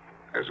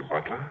 As a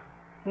butler?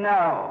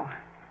 No.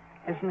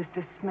 As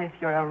Mr. Smith,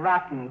 you're a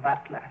rotten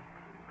butler.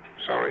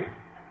 Sorry.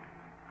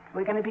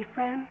 We're going to be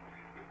friends?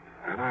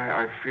 And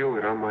I feel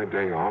that on my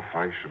day off,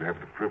 I should have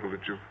the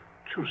privilege of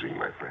choosing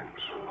my friends.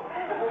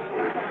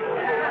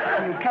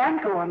 You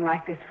can't go on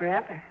like this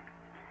forever.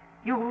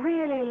 You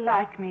really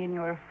like me, and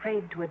you're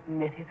afraid to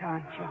admit it,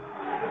 aren't you?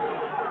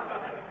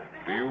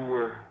 Do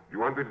you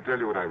want me to tell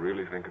you what I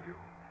really think of you?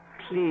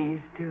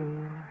 Please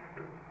do.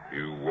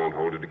 You won't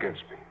hold it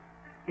against me.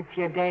 It's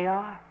your day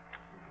off.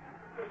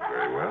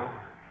 Very well.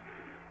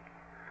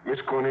 Miss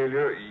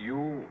Cornelia,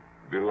 you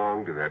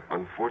belong to that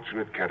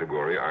unfortunate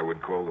category I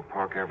would call the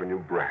Park Avenue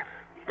brat.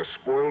 A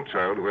spoiled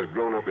child who has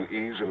grown up in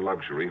ease and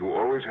luxury, who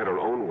always had her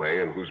own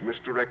way, and whose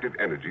misdirected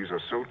energies are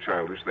so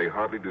childish they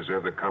hardly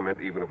deserve the comment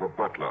even of a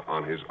butler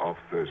on his off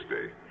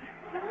Thursday.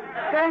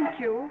 Thank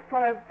you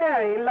for a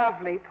very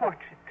lovely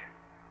portrait.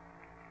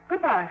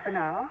 Goodbye for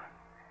now.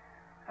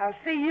 I'll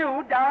see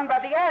you down by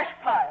the ash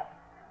pile.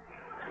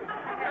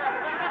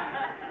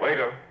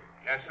 Waiter.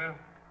 Yes, sir?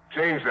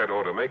 Change that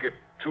order. Make it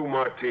 2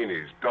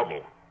 martinis,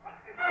 double.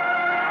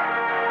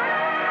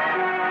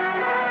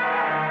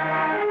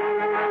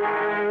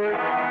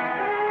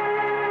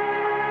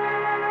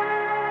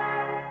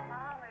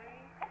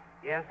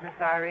 Yes, Miss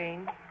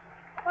Irene?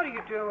 What are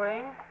you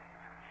doing?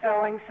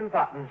 Sewing some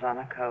buttons on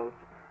a coat.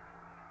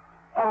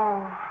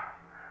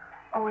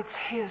 Oh, it's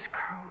his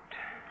coat.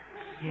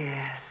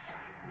 Yes.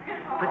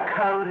 The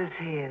coat is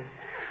his.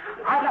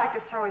 I'd like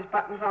to sew his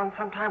buttons on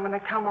sometime when they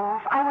come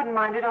off. I wouldn't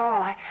mind at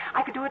all. I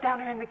could do it down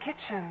here in the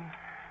kitchen.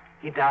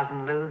 He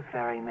doesn't lose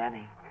very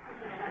many.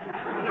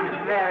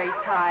 He's very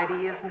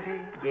tidy, isn't he?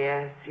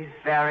 Yes, he's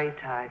very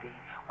tidy.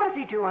 What does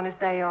he do on his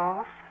day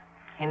off?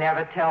 He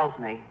never tells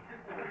me.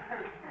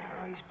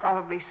 Oh, he's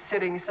probably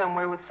sitting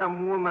somewhere with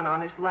some woman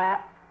on his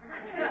lap.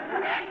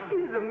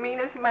 He's the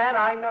meanest man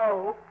I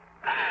know.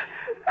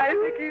 I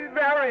think he'd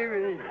marry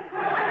me.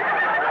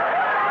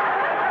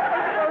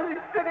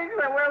 He's sitting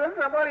somewhere with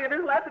somebody in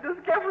his lap that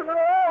just gets him at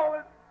all.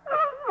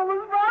 Well,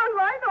 as far as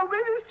I know,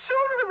 maybe his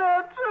children are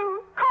there,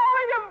 too.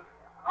 Calling him.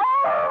 Oh,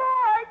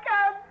 I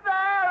can't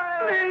bear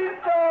it. Please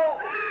don't.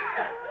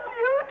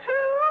 You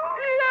too?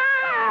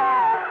 Yeah.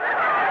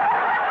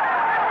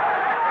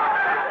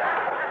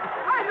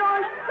 I know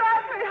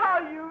exactly how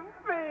you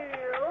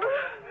feel.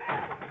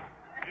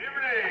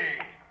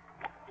 Evening.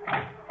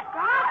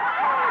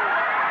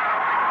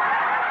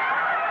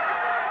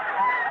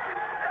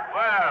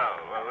 Well,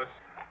 let's...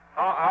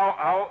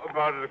 How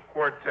about a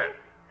quartet?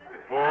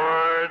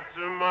 For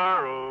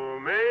tomorrow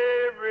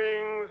may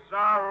bring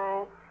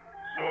sorrow,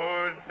 so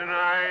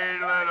tonight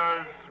let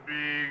us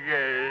be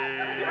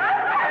gay.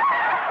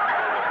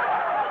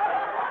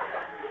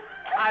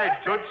 Hi,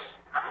 Toots.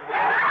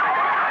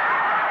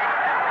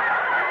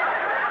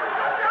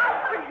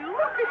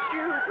 Look at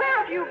you. Where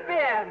have you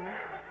been?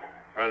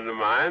 Friend of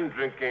mine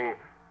drinking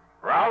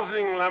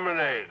rousing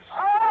lemonades.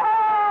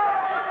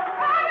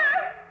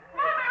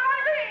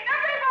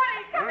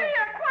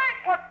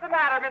 What's the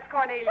matter, Miss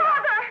Cornelia?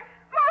 Mother!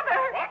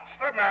 What's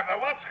the matter?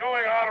 What's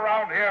going on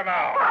around here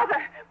now? Father,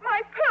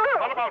 my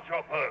pearls! What about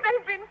your pearls?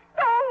 They've been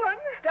stolen.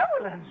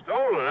 Stolen?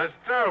 Stolen? That's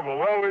terrible.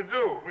 Well, we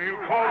do. Will you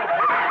call the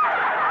police?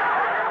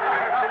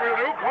 That's what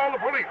we'll do. Call the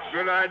police.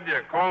 Good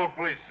idea. Call the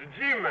police. The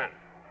G-men.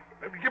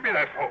 Give me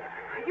that phone.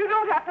 You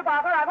don't have to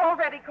bother. I've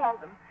already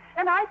called them.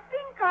 And I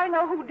think I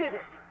know who did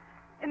it.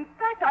 In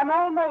fact, I'm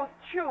almost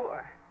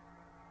sure.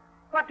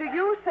 What do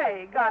you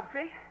say,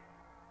 Godfrey?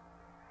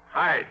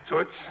 Hi,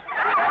 Toots.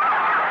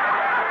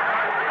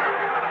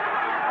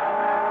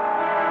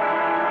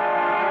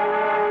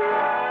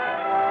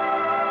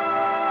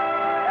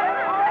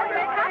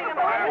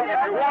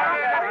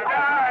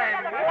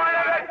 One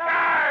at a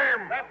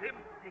time.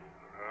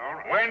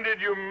 When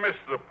did you miss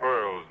the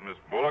pearls, Miss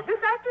Bullock?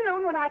 This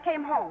afternoon when I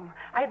came home.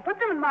 I had put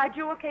them in my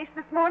jewel case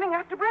this morning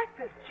after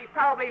breakfast. She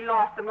probably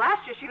lost them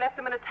last year. She left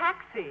them in a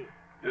taxi.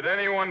 Did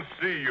anyone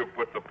see you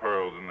put the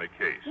pearls in the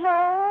case?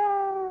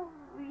 No,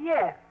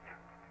 yes.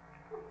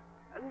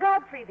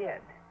 Godfrey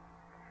did.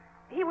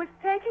 He was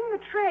taking the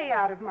tray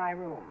out of my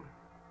room.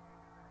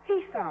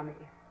 He saw me.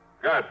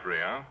 Godfrey,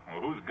 huh?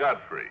 Well, who's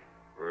Godfrey?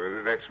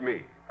 That's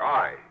me.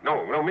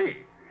 No, me.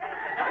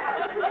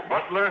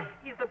 Butler?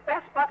 He's the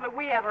best butler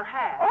we ever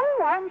had.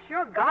 Oh, I'm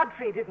sure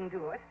Godfrey didn't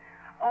do it.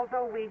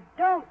 Although we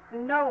don't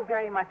know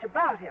very much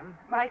about him.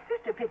 My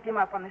sister picked him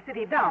up on the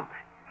city dump.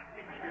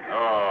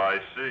 Oh, I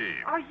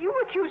see. Are you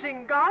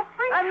accusing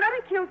Godfrey? I'm not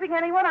accusing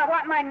anyone. I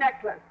want my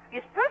necklace.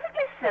 It's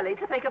perfectly silly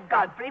to think of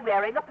Godfrey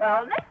wearing a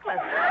pearl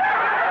necklace.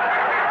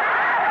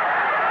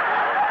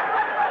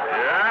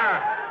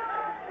 Yeah?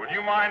 Would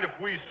you mind if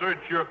we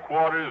search your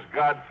quarters,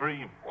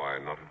 Godfrey? Why,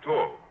 not at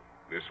all.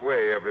 This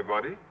way,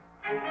 everybody.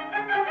 Shut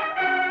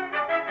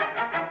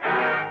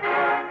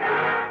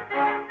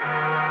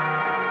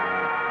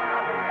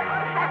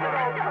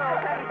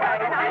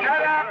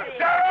up!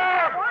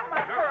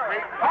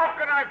 How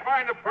can I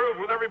find the pearls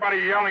with everybody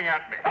yelling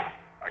at me?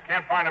 I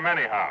can't find them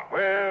anyhow.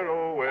 Where,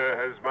 oh, where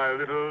has my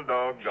little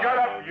dog gone? Shut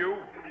up, you.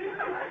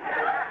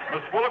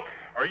 Miss Bullock,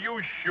 are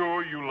you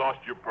sure you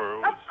lost your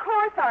pearls? Of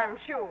course I'm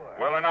sure.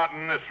 Well, they're not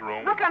in this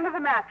room. Look under the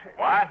mattress.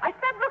 What? I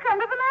said look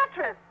under the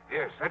mattress.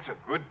 Yes, that's a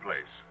good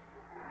place.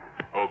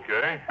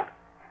 Okay.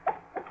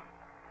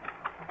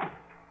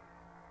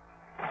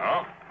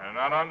 No, they're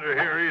not under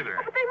here either.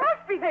 But they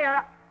must be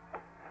there.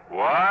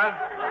 What?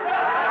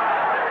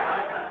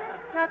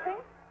 Nothing?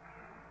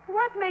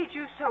 What made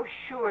you so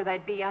sure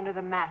they'd be under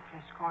the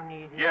mattress,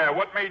 Cornelia? Yeah,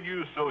 what made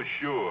you so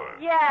sure?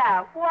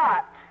 Yeah,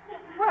 what?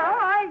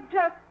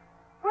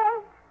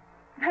 Well,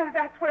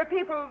 that's where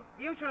people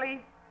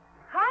usually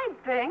hide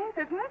things,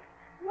 isn't it?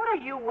 What are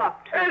you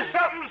up to? There's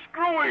something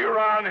screwy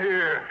around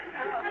here.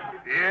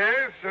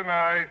 Yes, and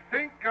I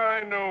think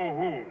I know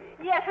who.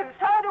 Yes, and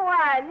so do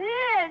I.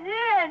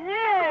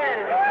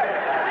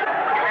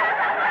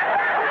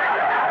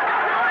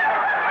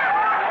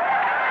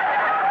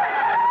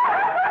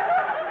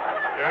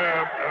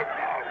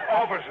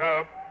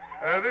 Officer,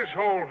 this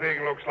whole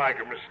thing looks like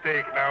a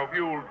mistake. Now, if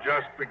you'll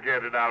just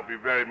forget it, I'll be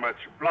very much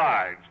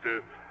obliged.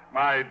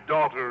 My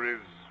daughter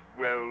is,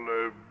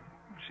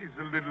 she's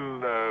a little,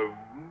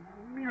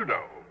 you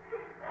know.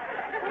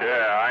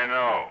 Yeah, I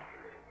know.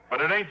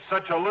 But it ain't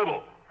such a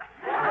little.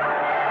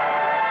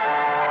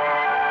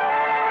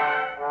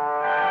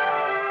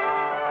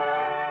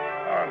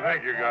 Oh,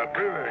 thank you,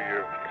 Godfrey. Thank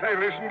you. Say,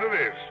 listen to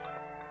this.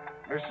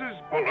 Mrs.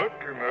 Bullock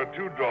and her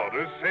 2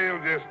 daughters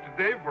sailed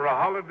yesterday for a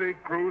holiday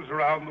cruise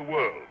around the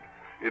world.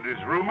 It is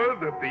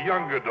rumored that the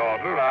younger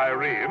daughter,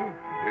 Irene,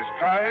 is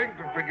trying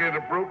to forget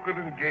a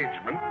broken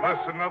engagement plus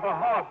another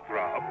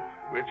heartthrob,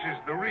 which is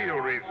the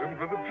real reason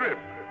for the trip.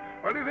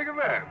 What do you think of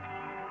that?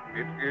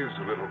 It is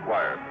a little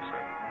quiet, Miss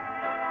Evans.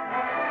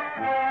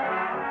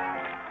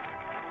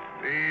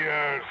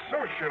 The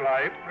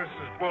socialite,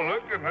 Mrs.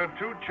 Bullock, and her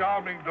 2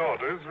 charming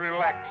daughters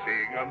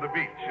relaxing on the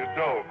beach at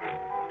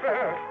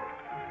Dover.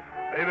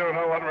 They don't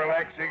know what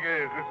relaxing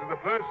is. This is the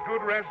first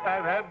good rest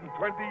I've had in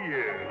 20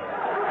 years.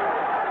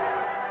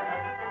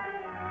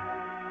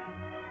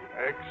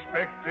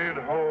 Expected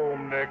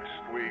home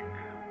next week.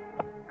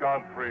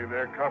 Godfrey,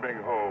 they're coming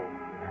home.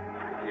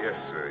 Yes,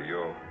 sir.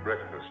 Your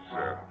breakfast,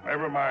 sir.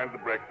 Never mind the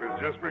breakfast.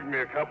 Just bring me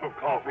a cup of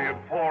coffee and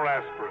 4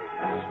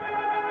 aspirins.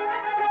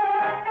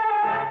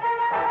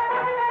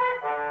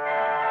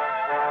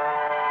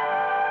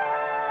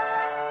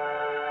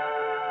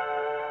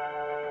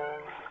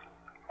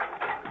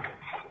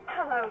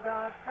 Hello,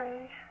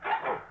 Godfrey.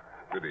 Oh,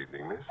 good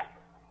evening, miss.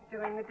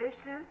 Doing the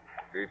dishes?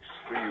 It's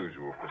the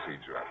usual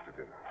procedure after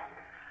dinner.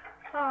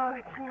 Oh,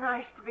 it's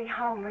nice to be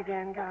home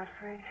again,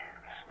 Godfrey.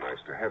 It's nice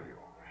to have you.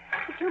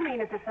 Did you mean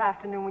it this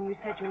afternoon when you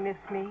said you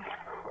missed me?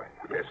 Why,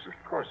 yes,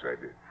 of course I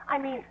did. I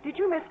mean, did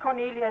you miss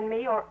Cornelia and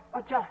me, or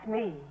just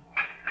me?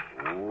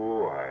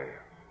 Oh, I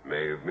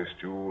may have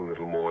missed you a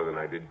little more than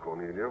I did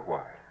Cornelia.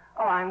 Why?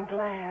 Oh, I'm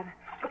glad.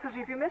 Because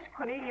if you missed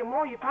Cornelia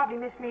more, you'd probably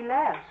miss me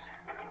less.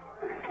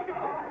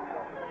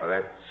 Well,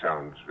 that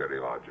sounds very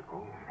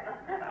logical.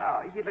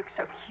 Oh, you look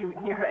so cute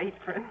in your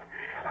apron.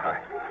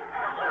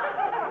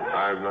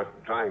 I'm not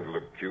trying to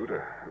look cute.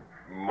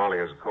 Molly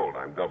has a cold.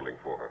 I'm doubling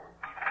for her.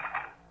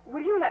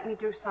 Will you let me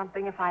do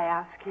something if I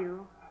ask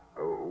you?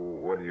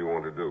 What do you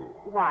want to do?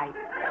 White.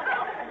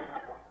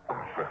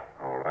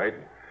 All right.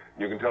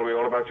 You can tell me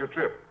all about your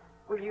trip.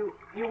 Well, you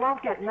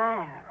won't get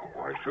mad.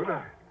 Why should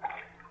I?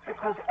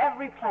 Because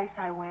every place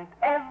I went,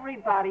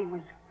 everybody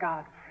was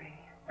Godfrey.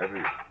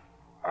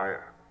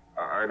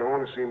 I don't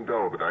want to seem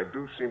dull, but I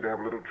do seem to have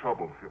a little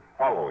trouble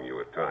following you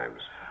at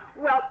times.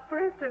 Well, for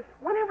instance,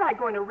 whenever I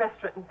go in a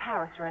restaurant in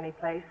Paris or any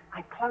place,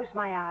 I close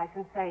my eyes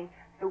and say,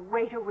 the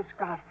waiter was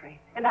Godfrey.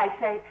 And I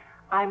say,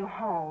 I'm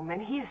home,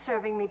 and he's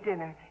serving me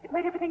dinner. It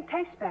made everything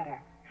taste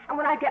better. And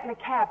when I get in a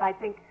cab, I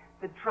think,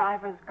 the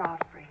driver's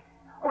Godfrey.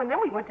 Oh, and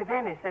then we went to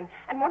Venice, and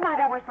one night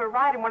I went for a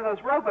ride in one of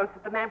those rowboats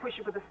that the man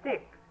pushes with a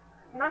stick.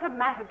 Not a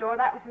matador,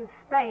 that was in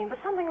Spain, but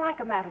something like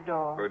a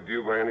matador. Do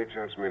you by any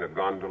chance mean a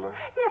gondola?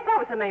 Yes, that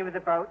was the name of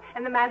the boat,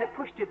 and the man that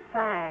pushed it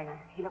sang.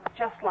 He looked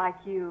just like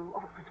you.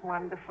 Oh, it was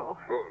wonderful.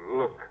 Oh,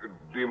 look,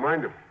 do you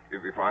mind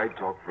if I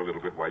talk for a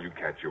little bit while you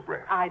catch your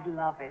breath? I'd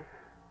love it.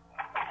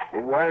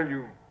 Well, while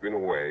you've been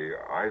away,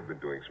 I've been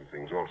doing some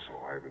things also.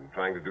 I've been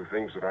trying to do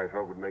things that I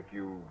thought would make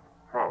you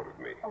proud of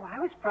me. Oh, I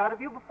was proud of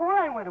you before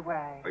I went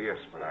away. Yes,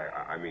 but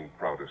I mean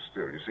prouder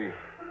still. You see,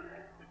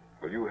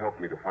 well, you helped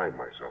me to find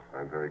myself,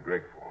 and I'm very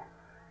grateful.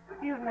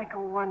 You'd make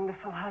a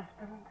wonderful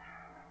husband.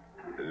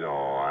 No,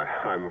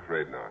 I'm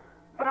afraid not.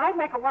 But I'd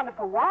make a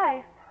wonderful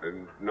wife.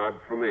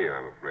 Not for me,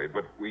 I'm afraid.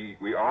 But we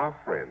are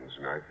friends,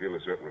 and I feel a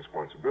certain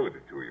responsibility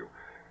to you.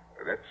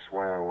 That's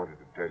why I wanted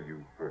to tell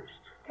you first.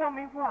 Tell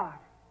me what?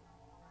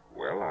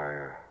 Well,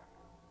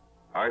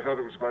 I thought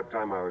it was about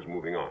time I was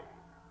moving on.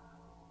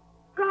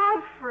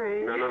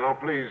 Godfrey. No,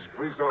 please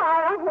don't.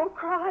 I won't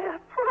cry, I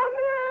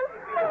promise.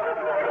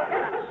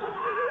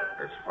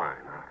 That's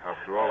fine.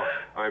 After all,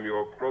 I'm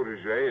your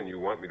protege, and you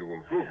want me to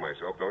improve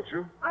myself, don't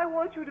you? I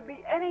want you to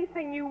be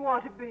anything you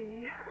want to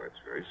be. Well, that's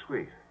very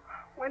sweet.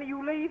 When are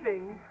you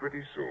leaving?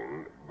 Pretty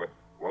soon, but,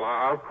 well,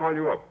 I'll call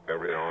you up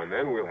every now and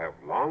then. We'll have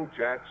long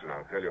chats, and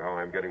I'll tell you how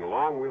I'm getting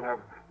along. We'll have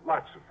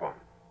lots of fun.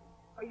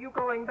 Are you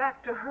going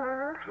back to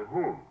her? To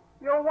whom?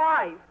 Your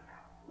wife.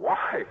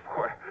 Wife?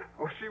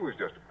 Well, she was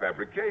just a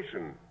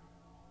fabrication.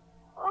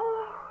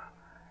 Oh,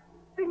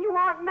 then you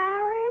aren't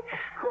married?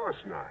 Of course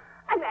not.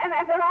 And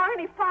there aren't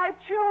any 5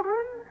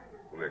 children?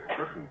 Well, there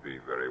couldn't be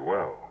very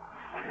well.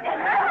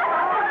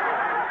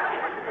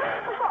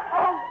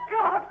 Oh,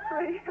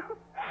 Godfrey.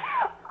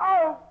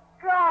 Oh,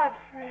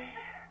 Godfrey.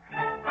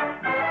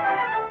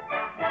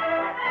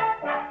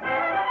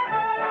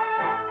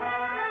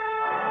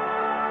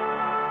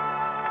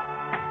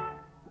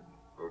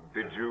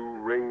 Did you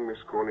ring,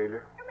 Miss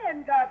Cornelia? Come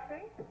in,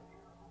 Godfrey.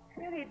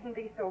 You needn't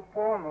be so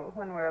formal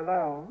when we're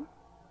alone.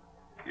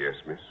 Yes,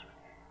 miss.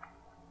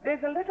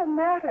 There's a little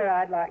matter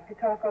I'd like to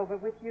talk over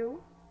with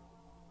you.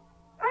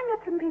 I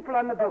met some people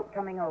on the boat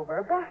coming over,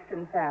 a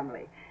Boston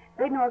family.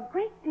 They know a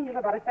great deal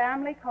about a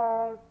family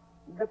called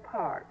the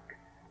Park.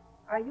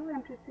 Are you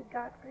interested,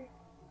 Godfrey?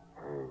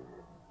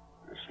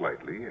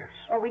 Slightly, yes.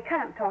 Oh, we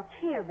can't talk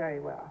here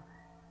very well.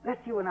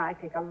 Let's you and I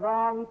take a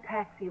long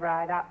taxi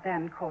ride out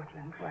Van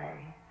Cortlandt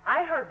way.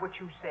 I heard what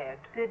you said.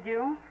 Did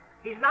you?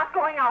 He's not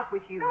going out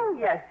with you. Oh,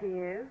 yes, he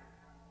is.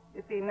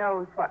 If he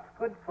knows what's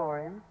good for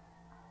him.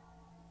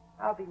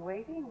 I'll be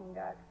waiting,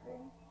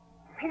 Godfrey.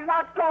 He's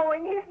not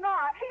going. He's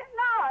not.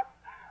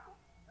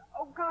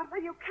 Oh,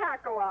 Godfrey, you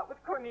can't go out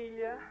with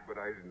Cornelia. But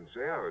I didn't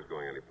say I was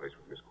going anyplace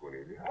with Miss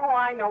Cornelia. Oh,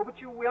 I know,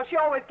 but you will. She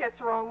always gets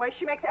her own way.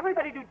 She makes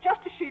everybody do just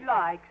as she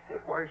likes.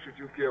 Well, why should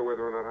you care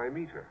whether or not I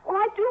meet her? Well,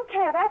 I do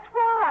care. That's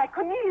why.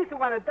 Cornelia's the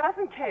one that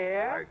doesn't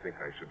care. I think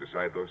I should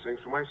decide those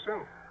things for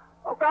myself.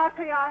 Oh,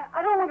 Godfrey,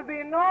 I don't want to be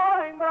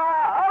annoying, but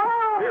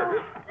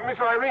Here, Miss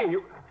Irene,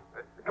 you...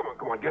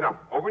 Come on, get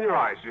up. Open your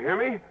eyes. You hear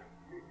me?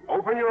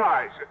 Open your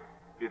eyes.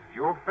 If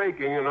you're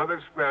faking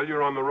another spell,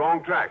 you're on the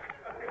wrong track.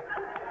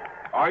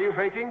 Are you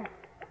faking?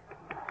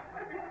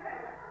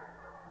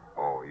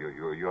 Oh,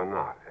 you're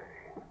not,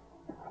 eh?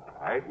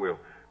 All right, we'll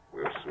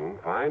soon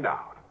find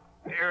out.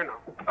 Here now.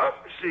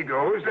 Up she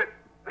goes.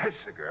 That's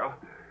the girl.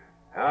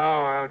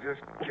 Now I'll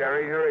just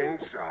carry her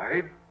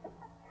inside.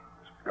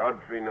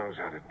 Godfrey knows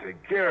how to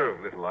take care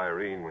of little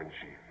Irene when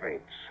she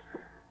faints.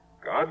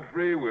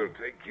 Godfrey will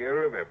take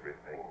care of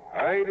everything.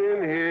 Right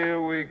in here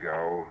we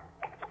go.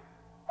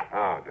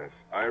 Now, does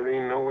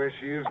Irene know where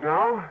she is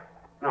now?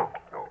 No.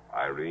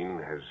 Irene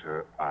has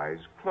her eyes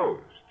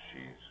closed.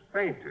 She's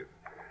fainted.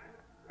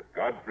 But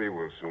Godfrey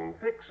will soon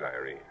fix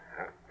Irene.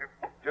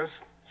 Just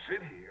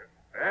sit here.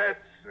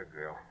 That's the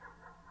girl.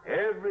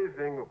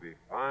 Everything will be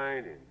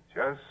fine in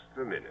just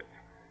a minute.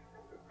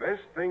 The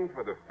best thing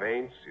for the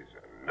faints is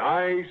a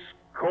nice,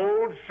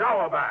 cold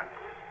shower bath.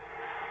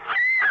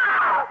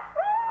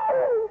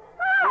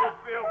 You'll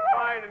feel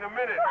fine in a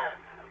minute.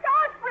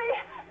 Godfrey,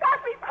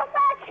 come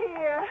back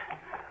here.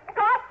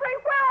 Godfrey,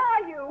 where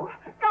are you?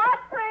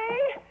 Godfrey!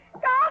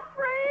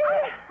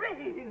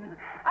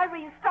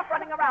 Irene, stop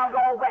running around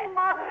all wet.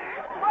 Mother,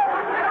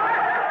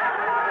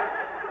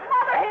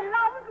 he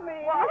loves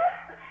me. What?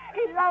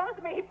 He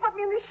loves me. He put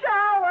me in the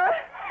shower.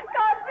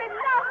 Godfrey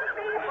loves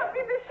me. He put me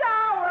in the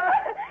shower.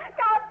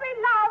 Godfrey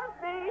loves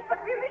me. He put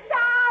me in the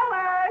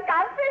shower.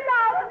 Godfrey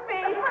loves me.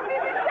 He put me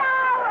in the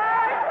shower.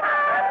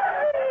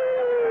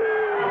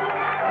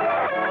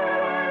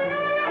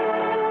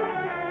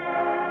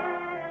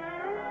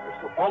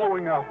 It's the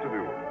following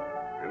afternoon.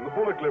 In the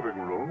Bullock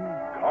living room,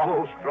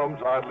 Carlo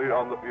strums idly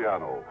on the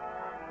piano,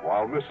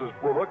 while Mrs.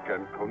 Bullock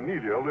and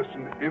Cornelia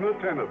listen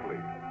inattentively.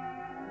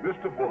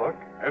 Mr. Bullock,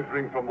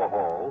 entering from the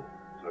hall,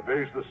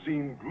 surveys the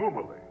scene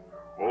gloomily.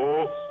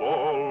 Oh,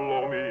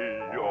 solo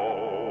mio,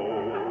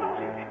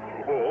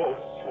 oh,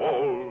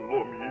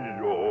 solo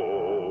mio.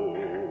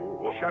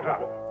 Shut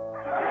up.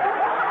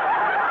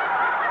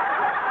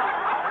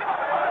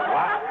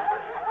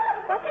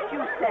 What did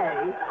you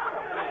say?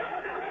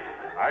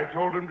 I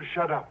told him to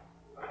shut up.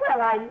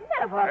 Well, I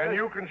never... And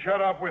you can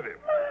shut up with him.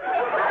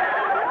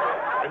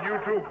 And you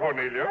too,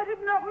 Cornelia. I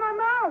didn't open my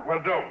mouth.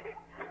 Well, don't.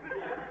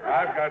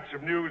 I've got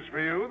some news for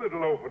you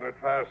that'll open it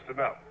fast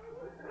enough.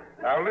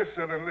 Now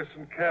listen and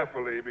listen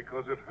carefully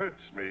because it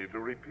hurts me to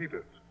repeat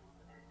it.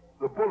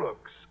 The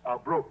Bullocks are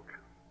broke.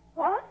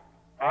 What?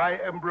 I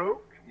am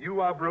broke. You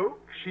are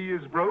broke. She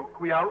is broke.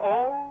 We are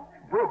all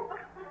broke.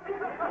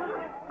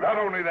 Not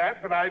only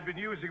that, but I've been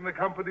using the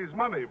company's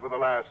money for the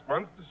last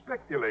month to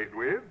speculate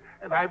with,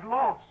 and I've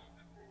lost.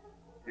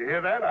 You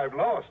hear that? I've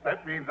lost.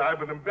 That means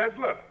I'm an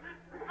embezzler.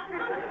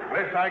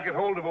 Unless I get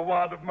hold of a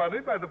wad of money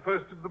by the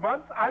first of the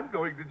month, I'm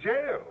going to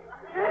jail.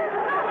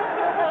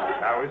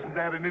 Now, isn't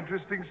that an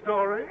interesting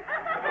story?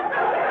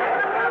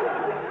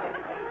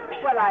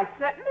 Well, I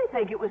certainly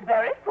think it was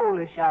very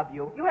foolish of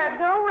you. You had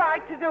no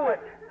right to do it.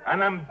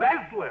 An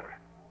embezzler.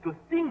 To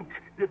think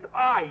that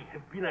I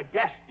have been a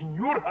guest in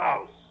your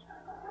house.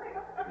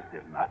 Is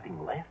there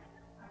nothing left?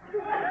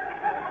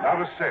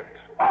 Not a cent.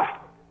 Ah!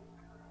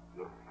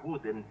 The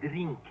food and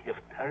drink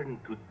have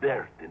turned to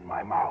dirt in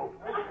my mouth.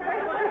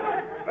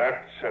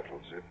 That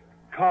settles it.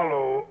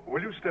 Carlo,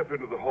 will you step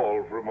into the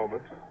hall for a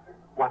moment?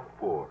 What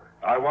for?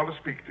 I want to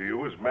speak to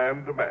you as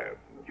man to man.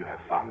 You have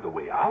found a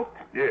way out?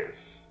 Yes.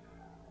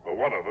 For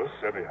one of us,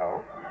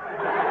 anyhow.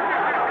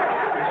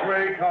 This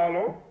way,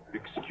 Carlo.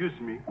 Excuse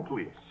me,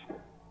 please.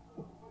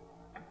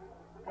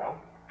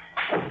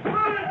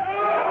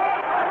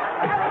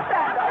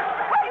 Alexander,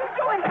 what are you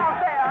doing out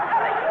there?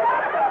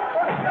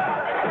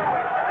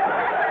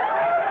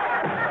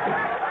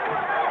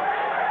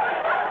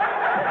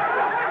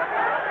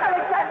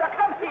 Alexander,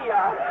 come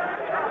here.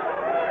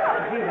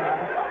 Come here.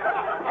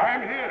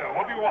 I'm here.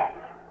 What do you want?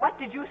 What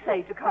did you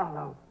say to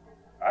Carlo?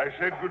 I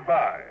said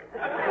goodbye.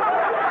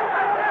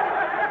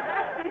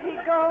 Did he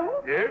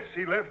go? Yes,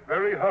 he left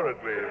very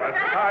hurriedly by the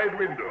side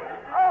window.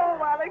 Oh,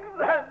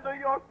 Alexander,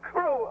 you're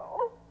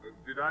cruel.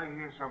 Did I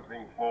hear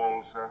something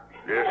fall, sir?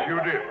 Yes, you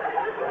did.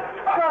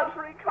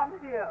 Godfrey, come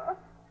here.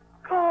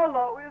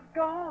 Carlo is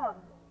gone.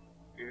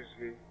 Is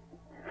he?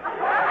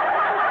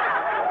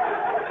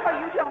 Oh,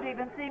 you don't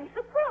even seem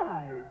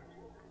surprised.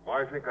 Well,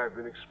 I think I've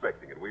been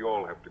expecting it. We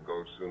all have to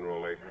go sooner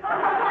or later.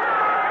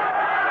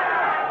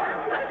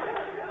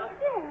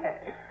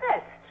 Yes,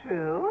 that's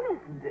true,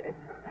 isn't it?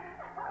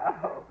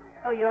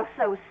 Oh, you're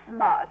so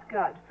smart,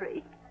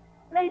 Godfrey.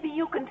 Maybe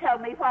you can tell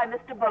me why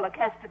Mr. Bullock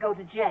has to go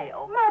to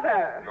jail.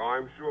 Mother! No,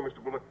 I'm sure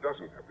Mr. Bullock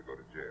doesn't have to go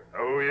to jail.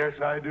 Oh, yes,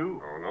 I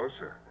do. Oh, no,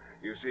 sir.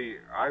 You see,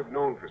 I've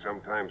known for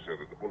some time, sir,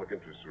 that the Bullock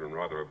interests are in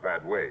rather a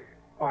bad way.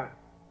 Why,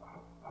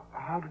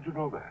 how did you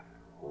know that?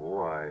 Oh,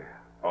 I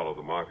follow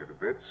the market a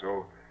bit,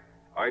 so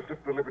I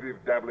took the liberty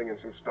of dabbling in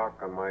some stock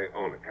on my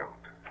own account.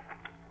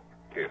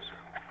 Here,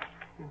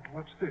 sir.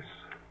 What's this?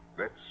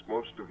 That's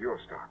most of your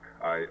stock.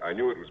 I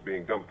knew it was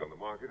being dumped on the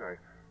market. I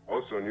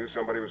also knew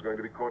somebody was going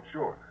to be caught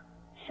short.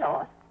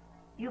 Short?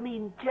 You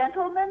mean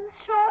gentlemen's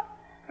short?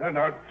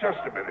 Now, just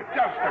a minute,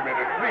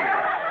 please.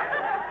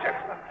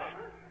 Gentlemen,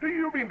 do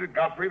you mean to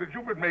Godfrey that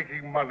you've been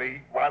making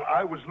money while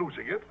I was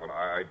losing it? Well,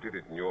 I did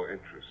it in your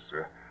interest,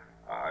 sir.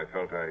 I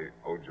felt I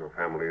owed your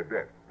family a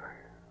debt.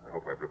 I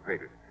hope I've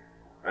repaid it.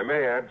 I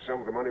may add, some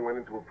of the money went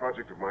into a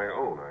project of my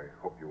own. I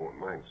hope you won't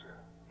mind, sir.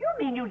 You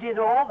mean you did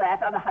all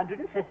that on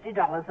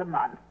 $150 a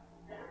month?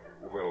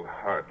 Well,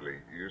 hardly.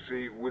 You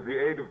see, with the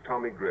aid of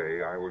Tommy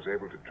Gray, I was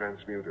able to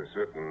transmute a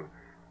certain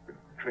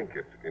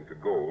trinket into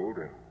gold,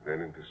 and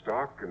then into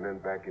stock, and then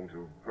back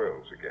into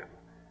pearls again.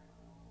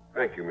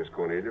 Thank you, Miss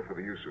Cornelia, for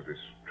the use of this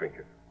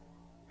trinket.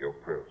 Your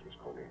pearls, Miss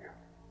Cornelia.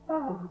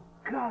 Oh,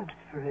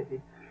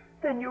 Godfrey.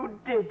 Then you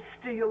did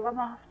steal them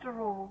after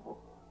all.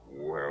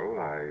 Well,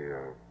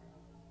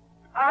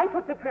 I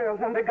put the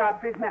pearls under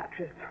Godfrey's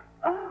mattress.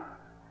 Oh.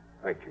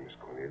 Thank you, Miss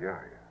Cornelia.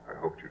 I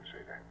hoped you'd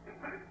say that.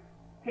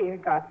 Here,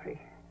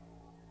 Godfrey.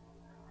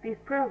 These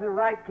pearls are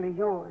rightfully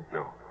yours.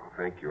 No,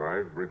 thank you.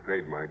 I've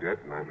repaid my debt,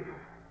 and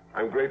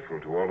I'm grateful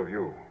to all of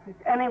you. If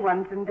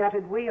anyone's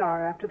indebted, we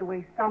are, after the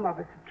way some of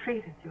us have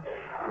treated you.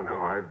 Oh,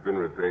 no, I've been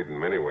repaid in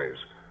many ways.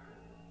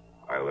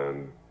 I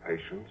learned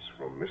patience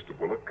from Mr.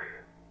 Bullock.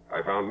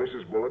 I found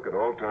Mrs. Bullock at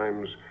all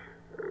times,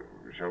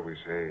 shall we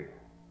say,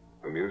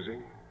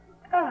 amusing.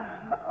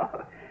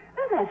 Oh,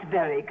 that's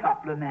very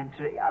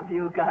complimentary of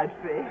you,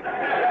 Godfrey.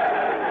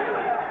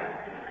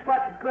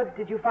 What good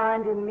did you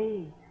find in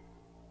me,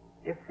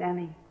 if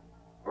any?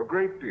 A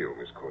great deal,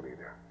 Miss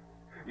Cornelia.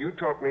 You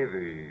taught me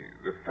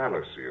the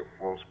fallacy of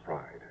false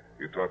pride.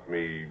 You taught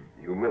me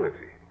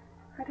humility.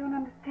 I don't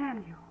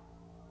understand you.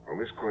 Well,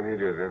 Miss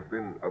Cornelia, there have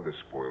been other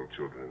spoiled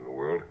children in the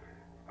world.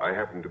 I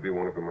happen to be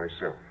one of them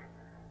myself.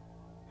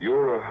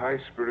 You're a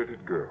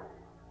high-spirited girl.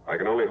 I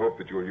can only hope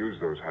that you'll use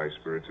those high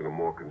spirits in a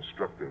more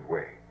constructive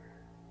way.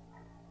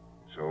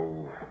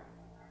 So,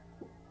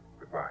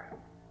 goodbye.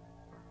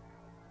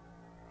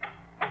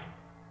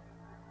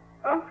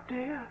 Oh,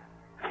 dear.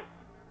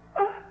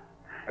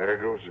 There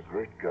goes a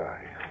great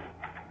guy.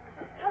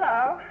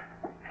 Hello.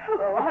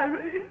 Hello,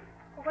 Irene.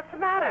 What's the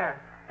matter?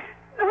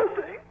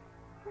 Nothing.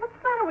 What's the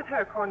matter with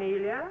her,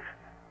 Cornelia?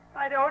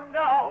 I don't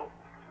know.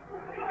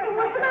 What's the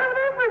matter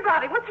with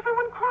everybody? What's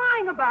everyone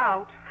crying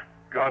about?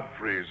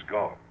 Godfrey's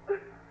gone.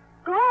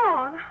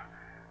 Gone?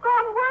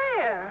 Gone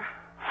where?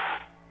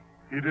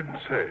 He didn't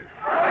say.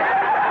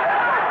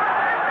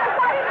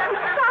 Why didn't you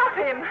stop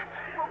him?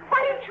 Why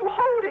didn't you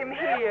hold him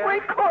here? We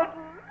couldn't.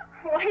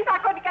 Well, he's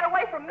not going to get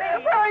away from me.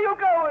 Where are you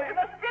going? To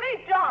the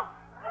city dump.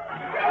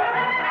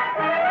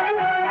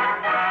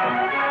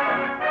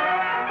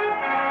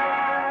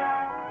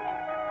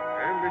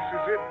 And this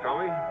is it,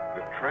 Tommy.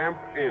 The Tramp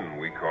Inn,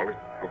 we call it.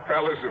 A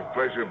palace of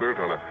pleasure built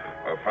on a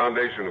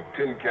foundation of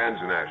tin cans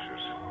and ashes.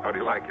 How do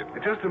you like it?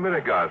 Just a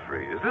minute,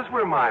 Godfrey. Is this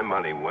where my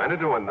money went?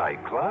 Into a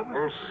nightclub?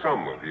 Well,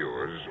 some of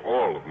yours,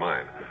 all of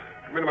mine.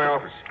 Come into my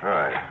office. All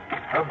right.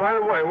 By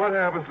the way, what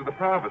happens to the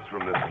profits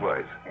from this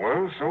place?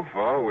 Well, so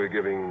far, we're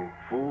giving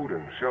food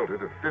and shelter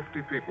to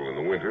 50 people in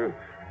the winter and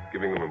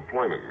giving them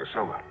employment in the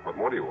summer. What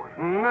more do you want?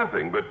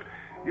 Nothing, but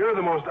you're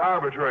the most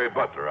arbitrary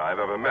butler I've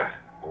ever met.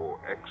 Oh,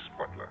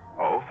 ex-butler.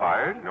 Oh,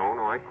 fired? No,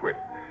 I quit.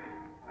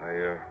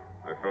 I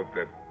felt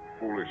that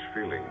foolish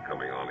feeling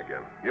coming on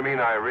again. You mean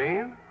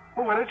Irene?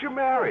 Well, why don't you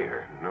marry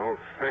her? No,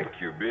 thank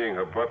you. Being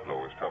her butler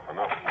was tough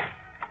enough.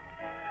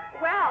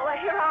 Well,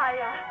 here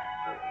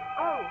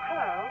Oh,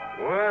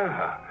 hello.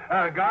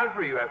 Well,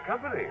 Godfrey, you have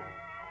company.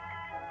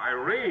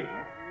 Irene,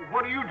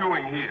 what are you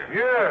doing here?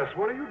 Yes,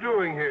 what are you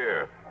doing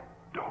here?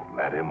 Don't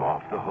let him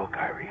off the hook,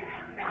 Irene.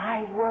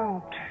 I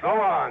won't. Go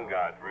on,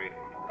 Godfrey.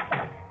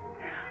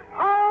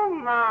 Oh,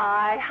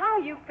 my. How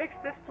you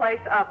fixed this place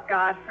up,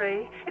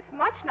 Godfrey. It's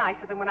much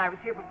nicer than when I was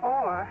here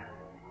before.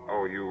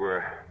 Oh,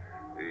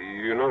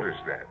 you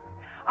noticed that?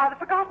 Are the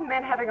Forgotten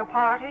Men having a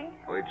party?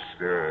 Well, it's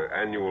their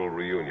annual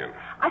reunion.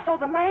 I saw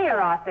the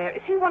mayor out there.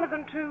 Is he one of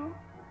them, too?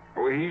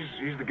 Oh,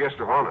 he's the guest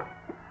of honor.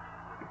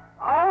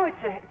 Oh,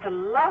 it's a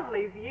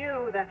lovely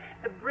view, the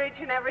bridge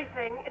and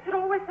everything. Is it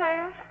always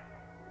there?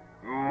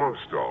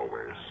 Most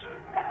always.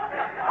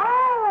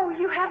 Oh,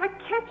 you have a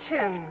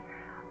kitchen.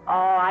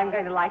 Oh, I'm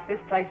going to like this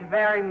place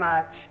very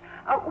much.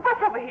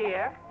 What's over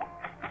here?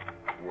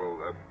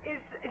 Well, Is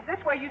this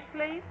where you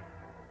sleep?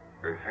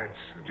 That's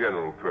the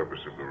general purpose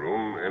of the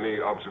room. Any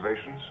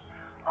observations?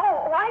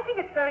 Oh, I think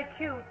it's very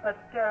cute, but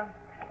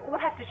we'll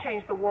have to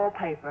change the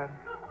wallpaper.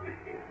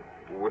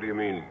 What do you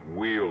mean,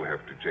 we'll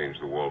have to change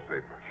the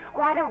wallpaper?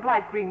 Oh, I don't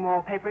like green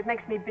wallpaper. It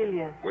makes me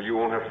bilious. Well, you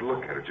won't have to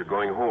look at it. You're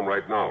going home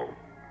right now.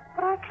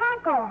 But I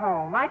can't go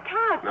home. I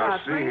can't, Now,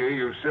 see Godfrey. here,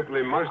 you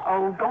simply must...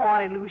 Oh, go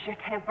on and lose your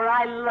temper.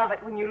 I love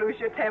it when you lose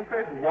your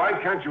temper. Why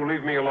can't you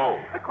leave me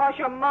alone? Because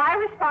you're my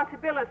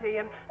responsibility,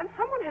 and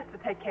someone has to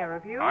take care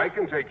of you. I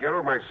can take care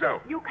of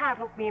myself. You can't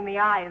look me in the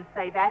eye and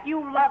say that.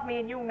 You love me,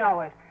 and you know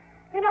it.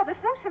 You know, there's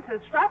no sense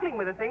in struggling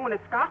with a thing when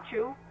it's got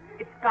you.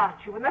 It's got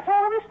you, and that's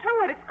all there is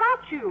to it. It's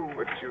got you.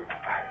 But you...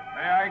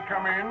 May I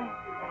come in?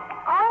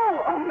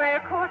 Oh,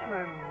 Mayor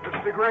Cortland.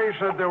 Mr. Gray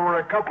said there were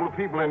a couple of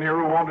people in here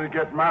who wanted to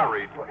get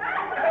married.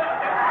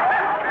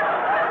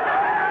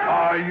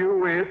 Are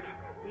you it?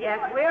 Yes,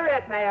 we're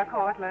it, Mayor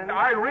Cortland.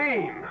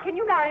 Irene! Can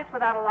you marry us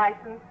without a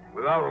license?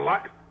 Without a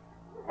license?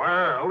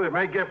 Well, it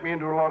may get me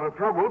into a lot of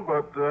trouble,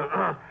 but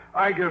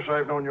I guess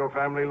I've known your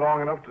family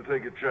long enough to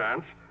take a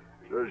chance.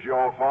 Does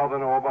your father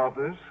know about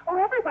this? Oh,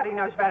 everybody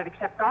knows about it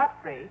except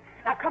Godfrey.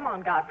 Now, come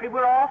on, Godfrey.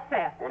 We're all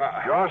set. Well,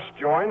 Just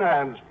join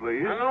hands,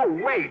 please. No,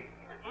 wait.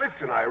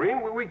 Listen,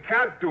 Irene, we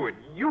can't do it.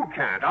 You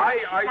can't.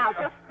 Now,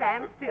 just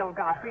stand still,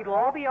 Godfrey. It'll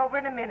all be over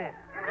in a minute.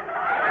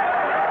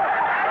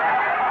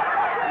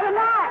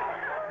 Relax.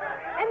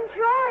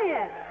 Enjoy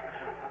it.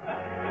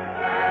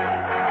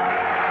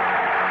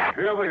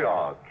 Here they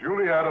are,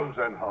 Julie Adams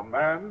and her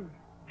man,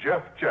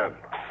 Jeff Chandler.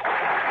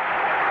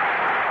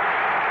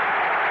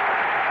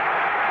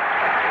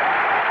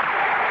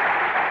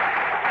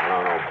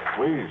 No,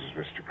 please,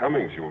 Mr.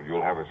 Cummings,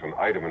 you'll have us an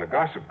item in a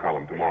gossip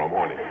column tomorrow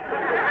morning.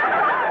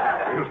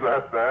 Is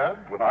that bad?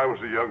 When I was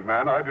a young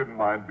man, I didn't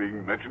mind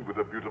being mentioned with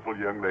a beautiful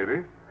young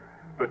lady,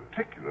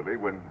 particularly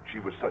when she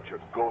was such a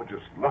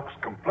gorgeous Lux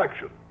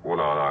complexion. Well,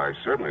 no, I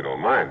certainly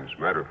don't mind. As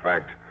a matter of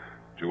fact,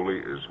 Julie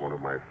is one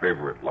of my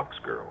favorite Lux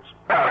girls.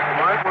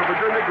 Tonight for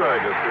Virginia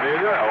Gregg as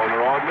Cornelia,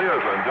 Eleanor Audley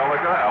as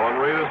Angelica, Alan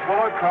Reed as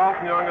Bullock,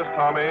 Carlton Young as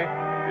Tommy,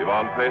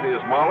 Yvonne Patey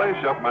as Molly,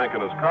 Shep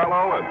Mankin as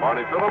Carlo, and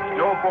Barney Phillips,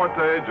 Joe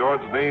Forte,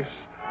 George Neese,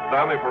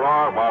 Stanley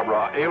Farrar,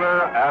 Barbara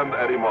Ayler, and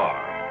Eddie Marr.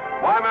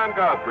 My Man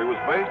Godfrey was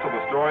based on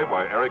the story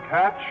by Eric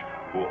Hatch,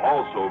 who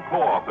also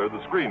co-authored the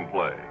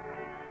screenplay.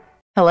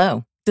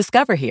 Hello,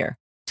 Discover here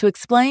to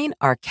explain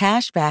our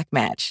cash back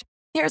match.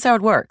 Here's how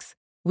it works.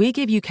 We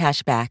give you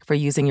cash back for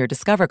using your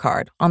Discover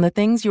card on the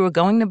things you were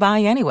going to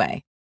buy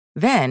anyway.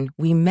 Then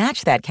we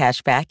match that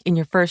cash back in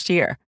your first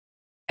year.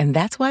 And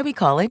that's why we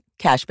call it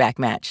Cashback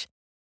Match.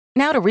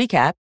 Now to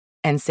recap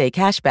and say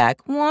cashback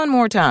one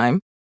more time.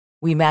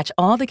 We match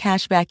all the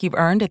cash back you've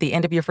earned at the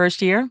end of your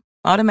first year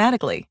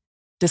automatically.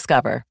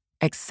 Discover.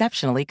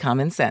 Exceptionally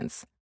common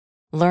sense.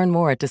 Learn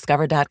more at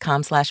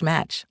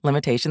discover.com/match.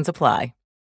 Limitations apply.